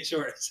fucking tight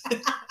shorts.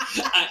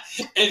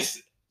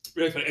 It's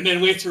really funny. And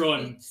then later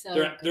on,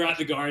 they're at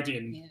the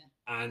Guardian,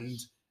 and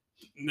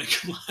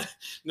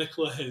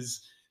Nicola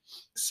has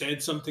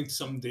said something to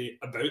somebody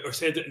about, or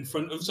said it in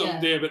front of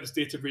somebody about this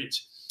data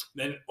breach.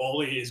 Then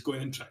Ollie is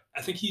going and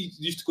I think he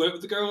used to go out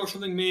with the girl or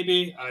something,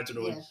 maybe. I don't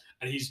know. Yeah.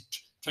 And he's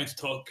trying to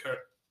talk her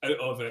out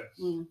of it.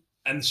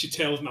 And she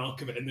tells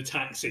Malcolm it in the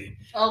taxi.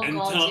 Oh, and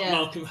God,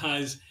 Malcolm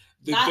has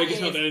the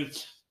biggest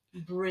meltdown.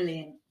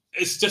 Brilliant.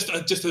 It's just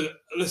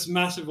this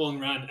massive long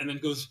rant, and then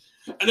goes,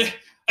 and then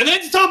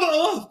to top it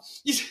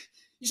off, you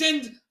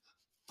send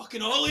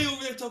fucking Ollie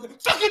over there talking,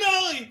 fucking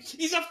Ollie!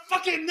 He's a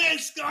fucking net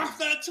scarf,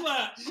 that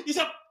twat! He's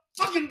a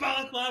fucking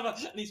balaclava!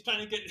 And he's trying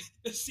to get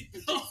the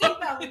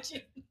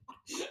seatbelt.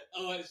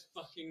 Oh, it's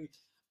fucking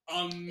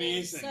amazing.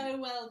 It's so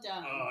well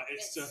done. Oh,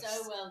 it's just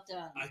so well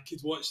done. I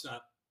could watch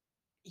that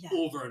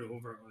over and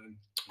over again.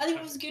 I think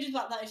what was good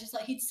about that is just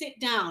like he'd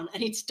sit down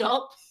and he'd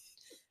stop.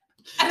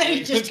 And then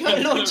he'd just go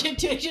and launch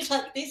into it. Just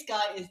like, this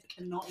guy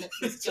cannot let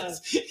this go.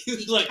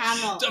 He like,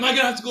 cannot. Am I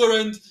going to have to go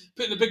around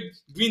putting a big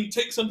green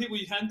tick on people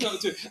you can't talk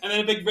to, and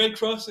then a big red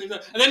cross? And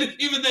then,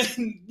 even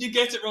then, you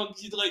get it wrong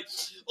because you're like,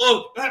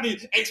 oh, that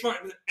means X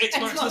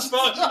marks the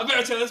spot. I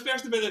better tell this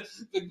person about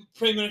the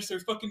Prime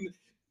Minister's fucking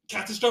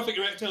catastrophic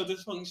erectile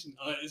dysfunction.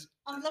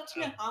 I'd love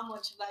to know how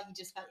much of that he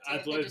just had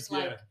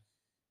to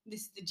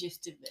this is the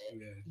gist of it.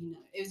 Yeah. You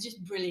know, it was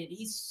just brilliant.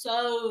 He's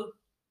so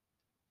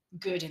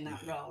good in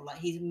that role. Like,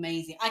 he's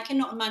amazing. I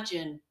cannot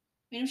imagine. I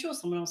mean, I'm sure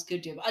someone else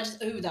could do it, but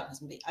who would that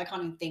person be? I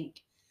can't even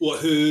think.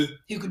 Who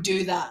could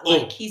do that?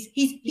 Like,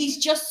 he's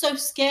just so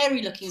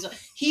scary looking. So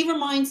he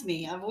reminds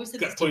me. I've always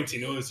said got pointy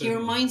nose. He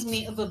reminds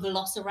me of a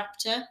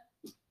velociraptor.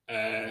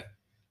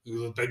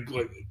 With big,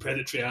 like,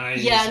 predatory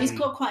eyes. Yeah, and he's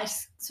got quite a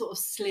sort of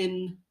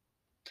slim,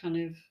 kind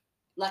of,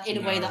 like, in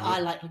a way that I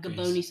like a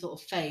bony sort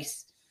of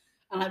face.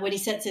 And like when he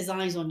sets his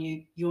eyes on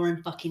you, you're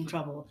in fucking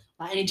trouble.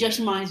 Like, and it just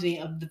reminds me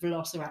of the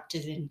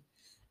velociraptors in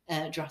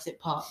Jurassic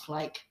Park.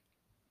 Like,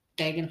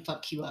 they're gonna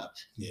fuck you up.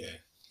 Yeah,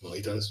 well,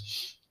 he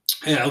does.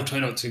 Yeah, I'll try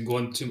not to go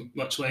on too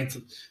much length.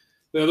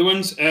 The other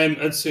ones,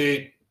 I'd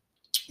say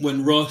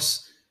when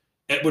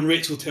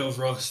Rachel tells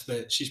Ross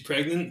that she's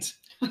pregnant,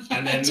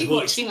 and then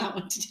watching that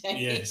one today.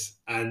 Yes,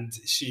 and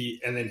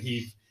then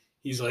he's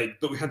like,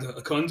 but we had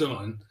a condom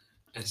on,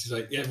 and she's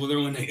like, yeah, well, they're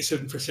only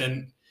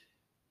 97%.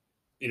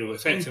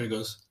 Effective. And he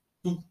goes,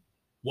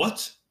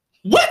 what?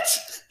 Well,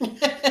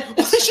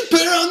 they should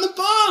put her on the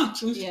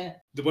box. Yeah.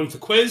 The one with the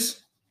quiz.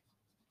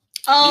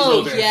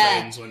 Oh,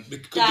 yeah. The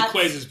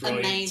quiz is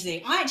brilliant.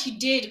 Amazing. I actually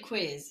did a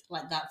quiz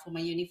like that for my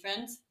uni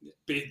friends.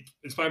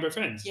 Inspired by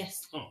Friends?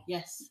 Yes. Oh.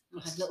 Yes.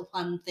 I had little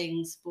fun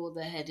things for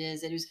the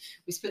headers.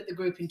 We split the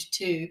group into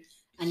two,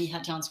 and you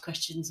had to answer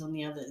questions on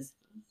the others.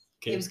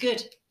 Okay. It was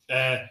good.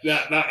 That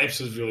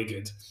episode is really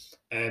good.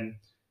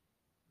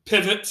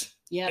 Pivot.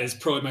 Yeah, is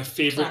probably my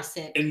favourite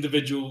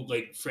individual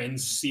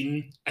Friends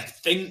scene. I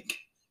think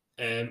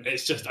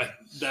it's just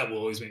that will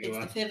always make me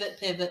laugh. Pivot.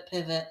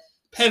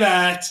 And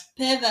I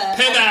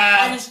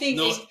think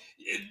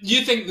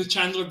you think the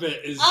Chandler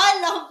bit is?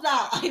 I love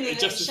that. I think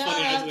it's just as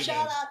funny as shut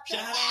up.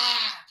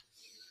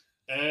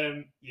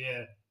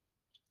 Yeah.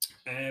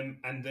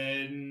 And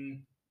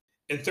then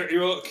in 30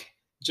 Rock,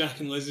 Jack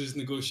and Liz's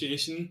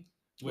negotiation,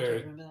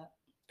 where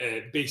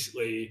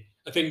basically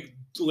I think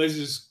Liz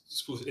is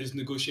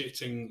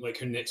negotiating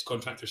her next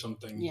contract or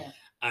something. Yeah.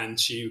 And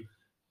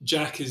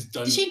Jack is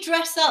done. Did she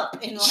dress up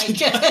in a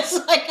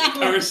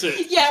power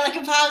suit? Yeah, like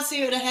a power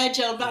suit and a hair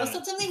gel. But it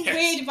was something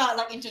weird about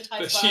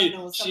intertype or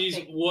something. She's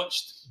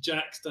watched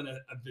Jack's done a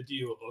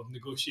video of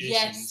negotiations.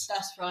 Yes,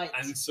 that's right.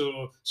 And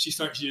so she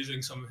starts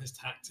using some of his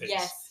tactics.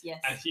 Yes.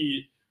 And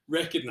he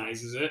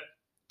recognises it,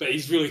 but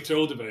he's really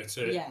thrilled about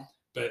it. Yeah.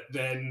 But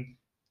then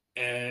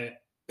they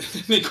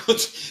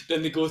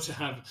go to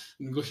have a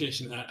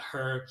negotiation at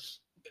her,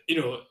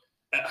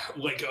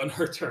 like on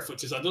her turf,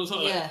 which is I don't know,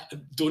 like Yeah. a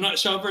donut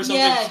shop or something.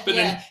 Yeah, but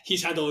yeah. then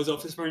he's had all his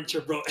office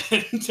furniture brought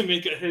in to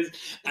make it his,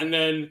 and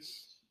then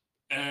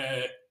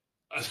I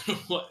don't know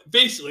what.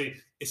 Basically,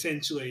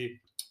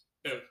 essentially,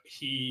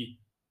 he.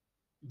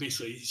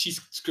 Basically,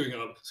 she's screwing it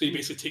up, so he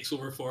basically takes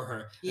over for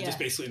her and just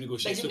basically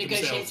negotiates with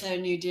himself. Negotiates her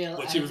new deal,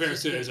 which he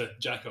refers to as a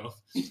jack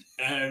off.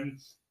 And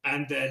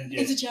then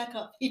it's a jack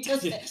off. He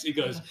does it. He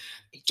goes,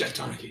 Jack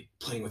Donaghy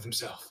playing with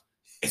himself.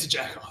 It's a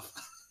jack off.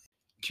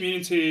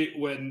 Community,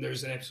 when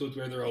there's an episode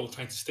where they're all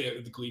trying to stay out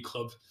of the Glee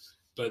Club,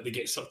 but they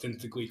get sucked into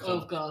the Glee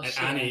Club, and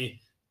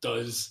Annie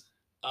does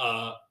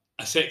a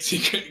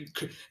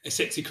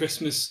sexy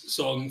Christmas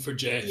song for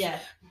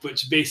Jeff,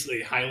 which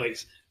basically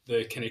highlights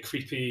the kind of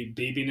creepy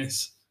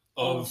babiness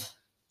of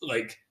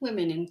like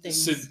women in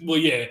things. So,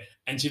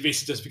 and she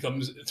basically just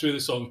becomes through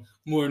the song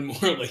more and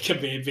more like a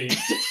baby,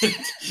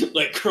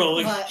 like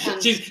crawling.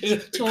 She's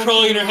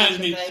crawling in her hands,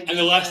 and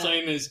the last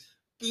line is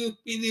 "boo,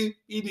 boo,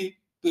 boo,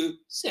 boo,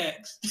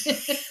 sex."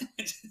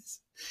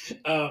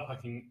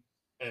 Fucking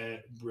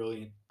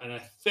brilliant. And I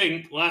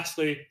think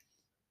lastly,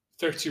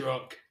 30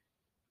 Rock,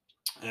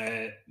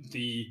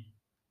 the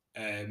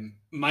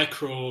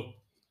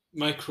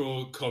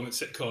micro comment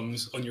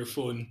sitcoms on your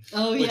phone,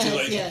 which is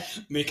like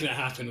making it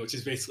happen, which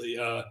is basically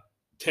a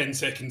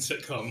 10-second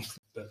sitcom.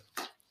 But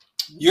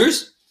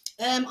yours?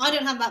 I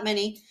don't have that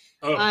many.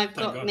 I've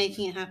got God.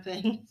 Making It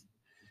Happen.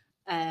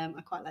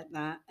 I quite like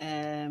that.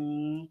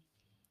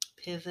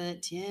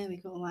 Pivot,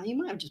 we got all that. You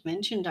might have just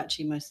mentioned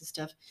actually most of the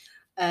stuff.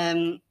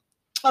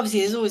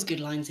 Obviously, there's always good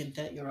lines in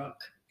 30 Rock.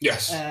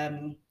 Yes.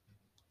 I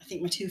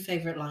think my two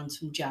favourite lines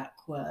from Jack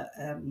were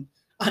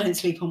I don't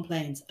sleep on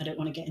planes. I don't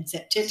want to get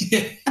incepted.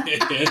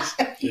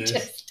 Yes.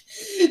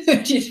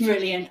 Which is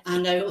brilliant.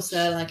 And I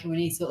also like when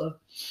he sort of,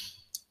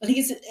 I think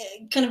it's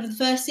kind of the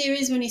first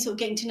series when he's sort of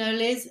getting to know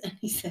Liz, and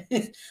he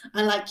says,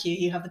 "I like you.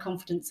 You have the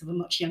confidence of a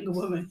much younger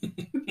woman."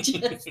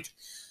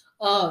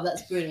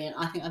 That's brilliant.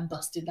 I think I've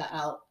busted that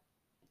out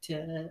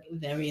to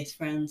various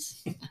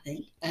friends. I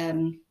think. I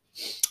don't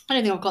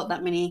think I've got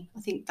that many.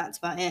 I think that's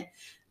about it.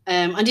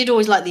 I did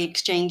always like the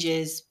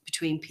exchanges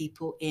between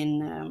people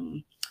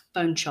in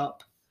Bone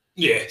Shop.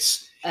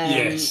 Yes.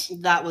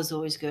 That was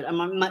always good. And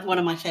one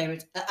of my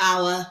favourites, The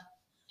Hour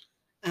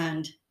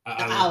and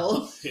The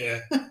Owl.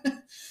 Yeah.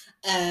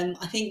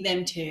 I think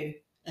them two,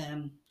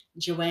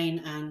 Joanne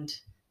and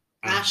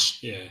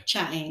Ash,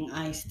 chatting.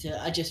 I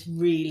just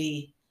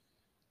really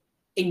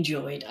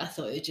enjoyed. I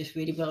thought it was just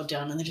really well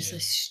done, and they're just so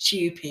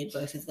stupid,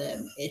 both of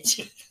them. It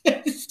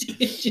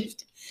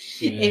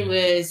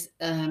was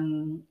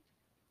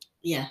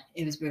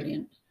it was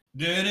brilliant.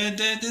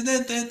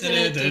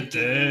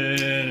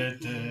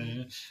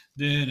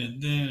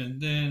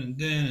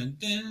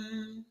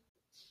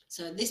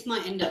 So this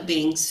might end up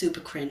being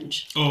super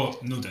cringe. Oh,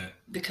 no doubt.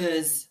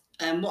 Because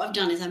what I've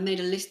done is I've made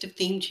a list of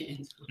theme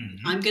tunes.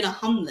 Mm-hmm. I'm going to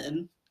hum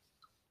them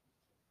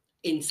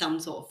in some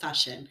sort of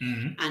fashion,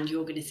 and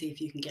you're going to see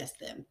if you can guess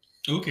them.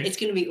 Okay. It's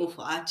going to be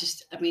awful. I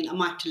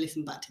might have to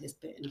listen back to this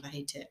bit, and if I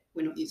hate it,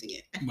 we're not using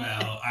it.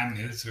 Well, I'm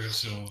the editor,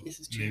 so this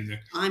is true.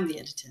 Neither. I'm the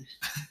editor.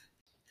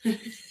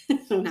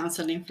 Now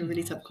suddenly I'm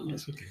really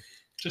subconscious. Okay.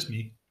 Just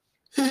me.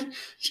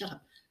 Shut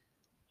up.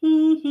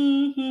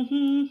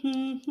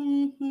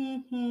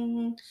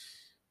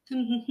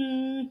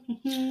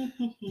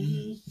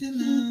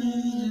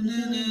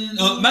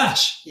 Oh,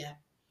 MASH. Yeah.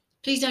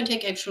 Please don't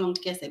take extra long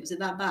to guess it. Was it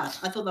that bad?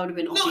 I thought that would have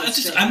been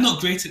obvious. No, I'm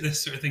not great at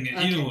this sort of thing.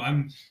 Okay. You know,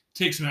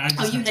 takes me.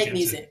 You hate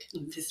music.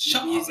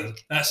 Shut up.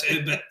 That's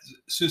it. But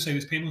 "Suicide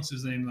is Painless"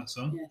 is the name of that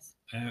song. Yes.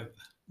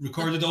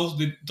 Recorded all.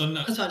 They've done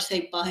that. I was about to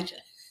say by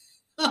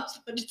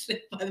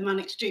the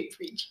Manic Street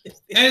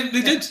Preachers. They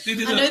did.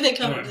 I know they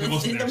covered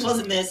this. That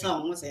wasn't their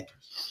song, was it?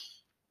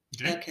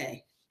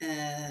 Okay.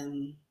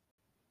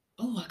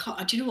 I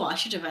can't. Do you know what? I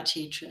should have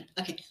actually tried.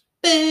 Okay.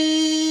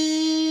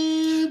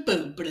 Is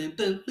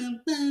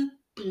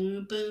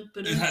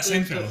that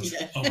Seinfeld?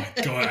 Yeah. Oh my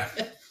god,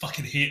 I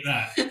fucking hate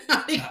that.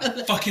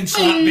 That fucking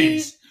slap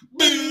bass.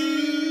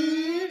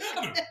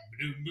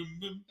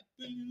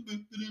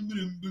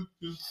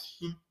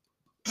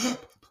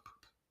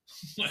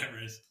 Whatever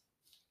it is.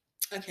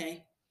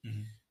 Okay.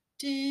 Mm-hmm.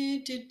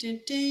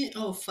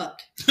 Oh fuck.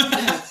 No,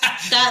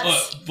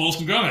 that's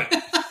Bolton Gromit.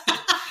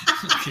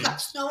 Okay.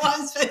 That's not what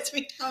I'm supposed to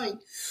be going.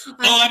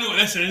 I know what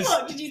this is.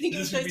 What did you think it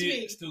was supposed to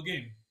be? Still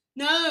Game.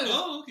 No.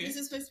 Oh, okay. This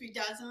is supposed to be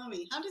Dad's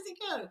Army. How does it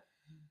go?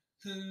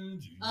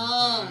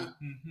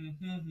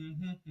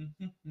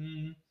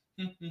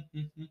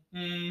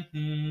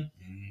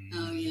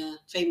 Oh yeah,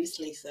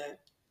 famously so.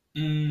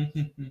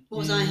 What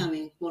was I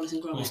humming? Wallace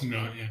and Gromit. Wallace and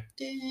Gromit, yeah.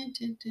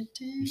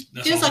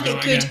 Feels like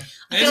it could.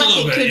 I feel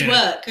like it could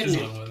work, couldn't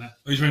it?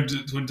 Or he's going to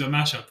do a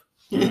mashup.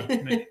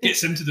 Get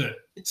Sim to do it.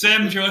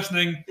 Sim, if you're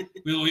listening,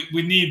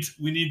 we need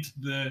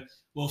the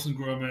Wallace and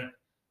Gromit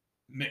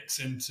mix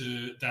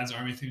into Dad's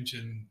Army theme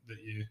tune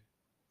that you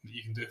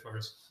can do it for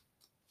us.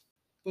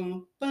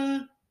 Boom,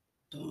 ba,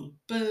 boom,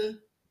 ba.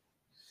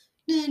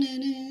 Na, na,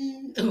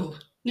 na. Oh,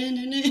 na,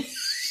 na, na.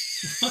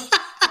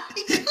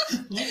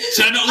 So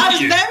Should I not look I at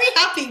was you? very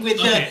happy with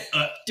Okay,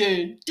 the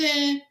dun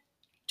dun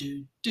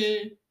dun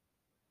dun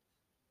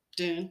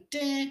dun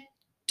dun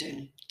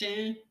dun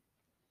dun.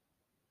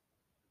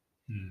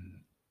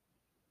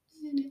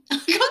 I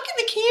can't get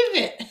the key of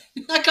it.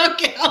 I can't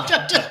get out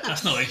of that.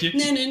 That's not like you.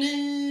 No, no, no,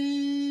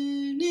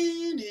 no,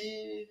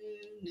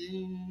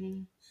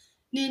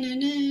 no, no,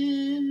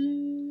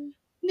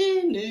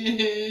 no,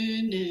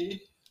 no.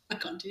 I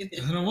can't do I this.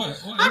 don't know what.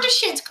 How does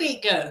Shit's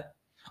Creek go?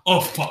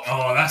 Oh fuck!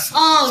 Oh, that's.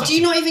 Oh, do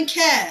you not even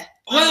care?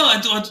 Well, I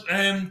don't.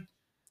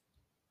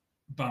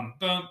 Bum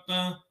bum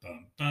bum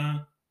bum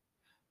bum.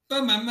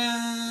 That's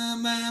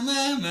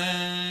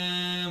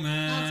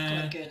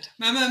quite good.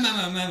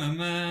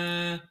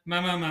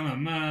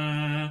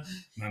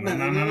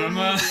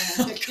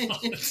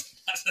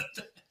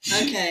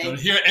 Okay.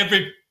 Gotta hear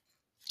it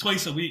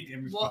twice a week.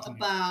 What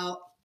about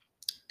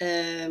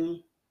no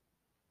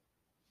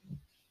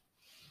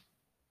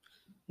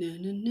no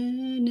no no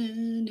no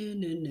no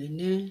no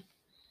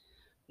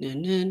no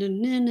no no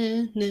no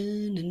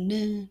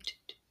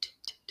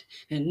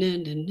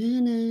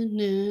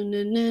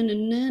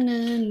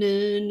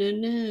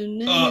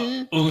no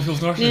Overfield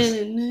Northwest.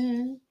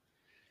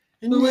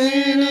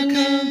 Where I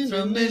come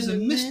from is a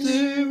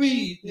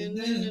mystery.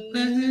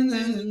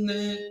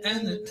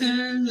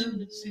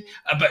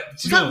 But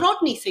is that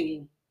Rodney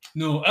singing?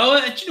 No. Oh,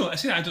 do you know?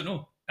 I don't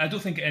know. I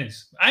don't think it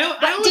is. I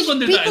always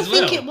wondered that as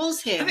well. People think it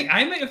was him. I think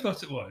I might have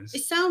thought it was.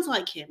 It sounds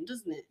like him,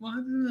 doesn't it?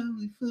 I've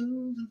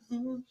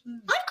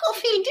got a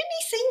feeling. Didn't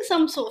he sing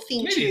some sort of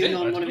theme tune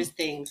on one of his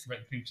things?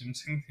 Right, theme tune,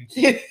 sing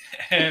theme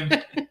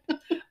tune.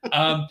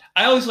 I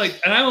always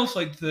liked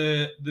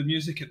the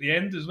music at the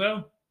end as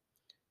well.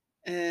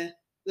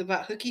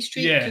 About Cookie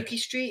Street. Yeah. Cookie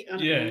Street. I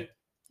don't know.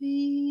 Do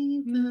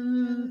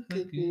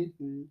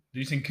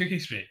you sing Cookie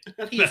Street?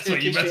 That's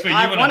what you want.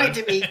 I want it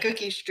to be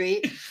Cookie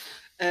Street.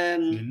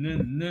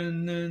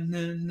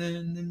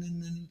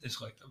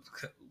 It's like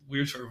a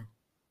weird sort of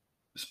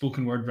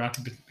spoken word rap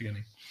at the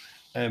beginning.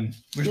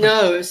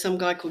 No, it was some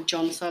guy called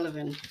John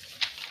Sullivan.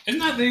 Isn't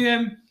that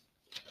the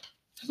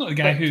it's not the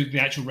guy who's the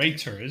actual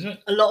writer, is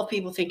it? A lot of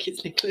people think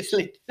it's Nicholas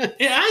Lee.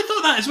 Yeah, I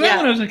thought that as well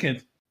when I was a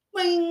kid.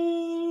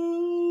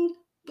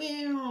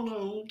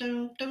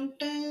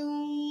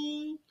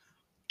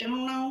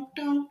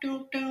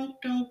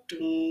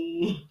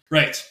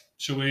 Right,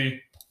 shall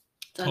we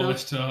call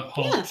this to a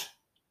halt?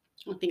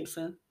 Yeah, I think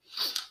so.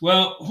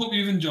 Well, hope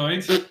you've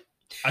enjoyed.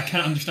 I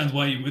can't understand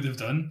why you would have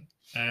done.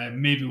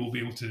 Maybe we'll be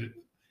able to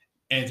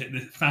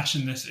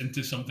fashion this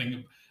into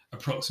something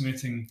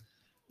approximating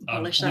a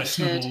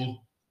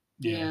listenable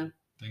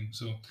thing.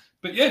 So,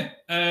 but yeah,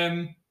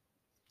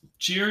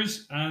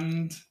 cheers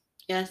and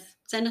yes,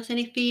 send us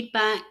any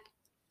feedback.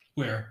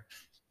 Where?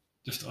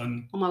 Just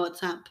on my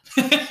WhatsApp.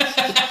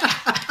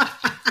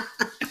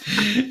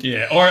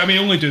 Yeah, or I mean,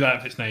 only do that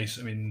if it's nice.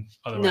 I mean,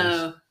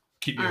 otherwise,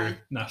 keep your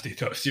nasty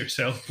thoughts to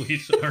yourself,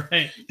 please. All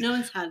right. No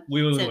one's said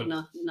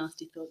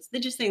nasty thoughts.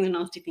 They're just saying the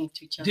nasty things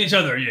to each other. To each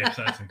other, yes,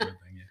 that's a good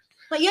thing. Yeah.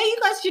 But yeah, you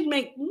guys should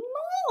make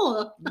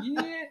more.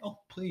 Yeah. Oh,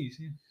 please.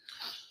 Yeah.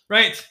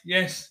 Right.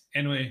 Yes.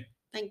 Anyway.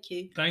 Thank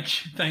you.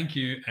 Thank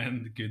you,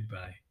 and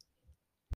goodbye.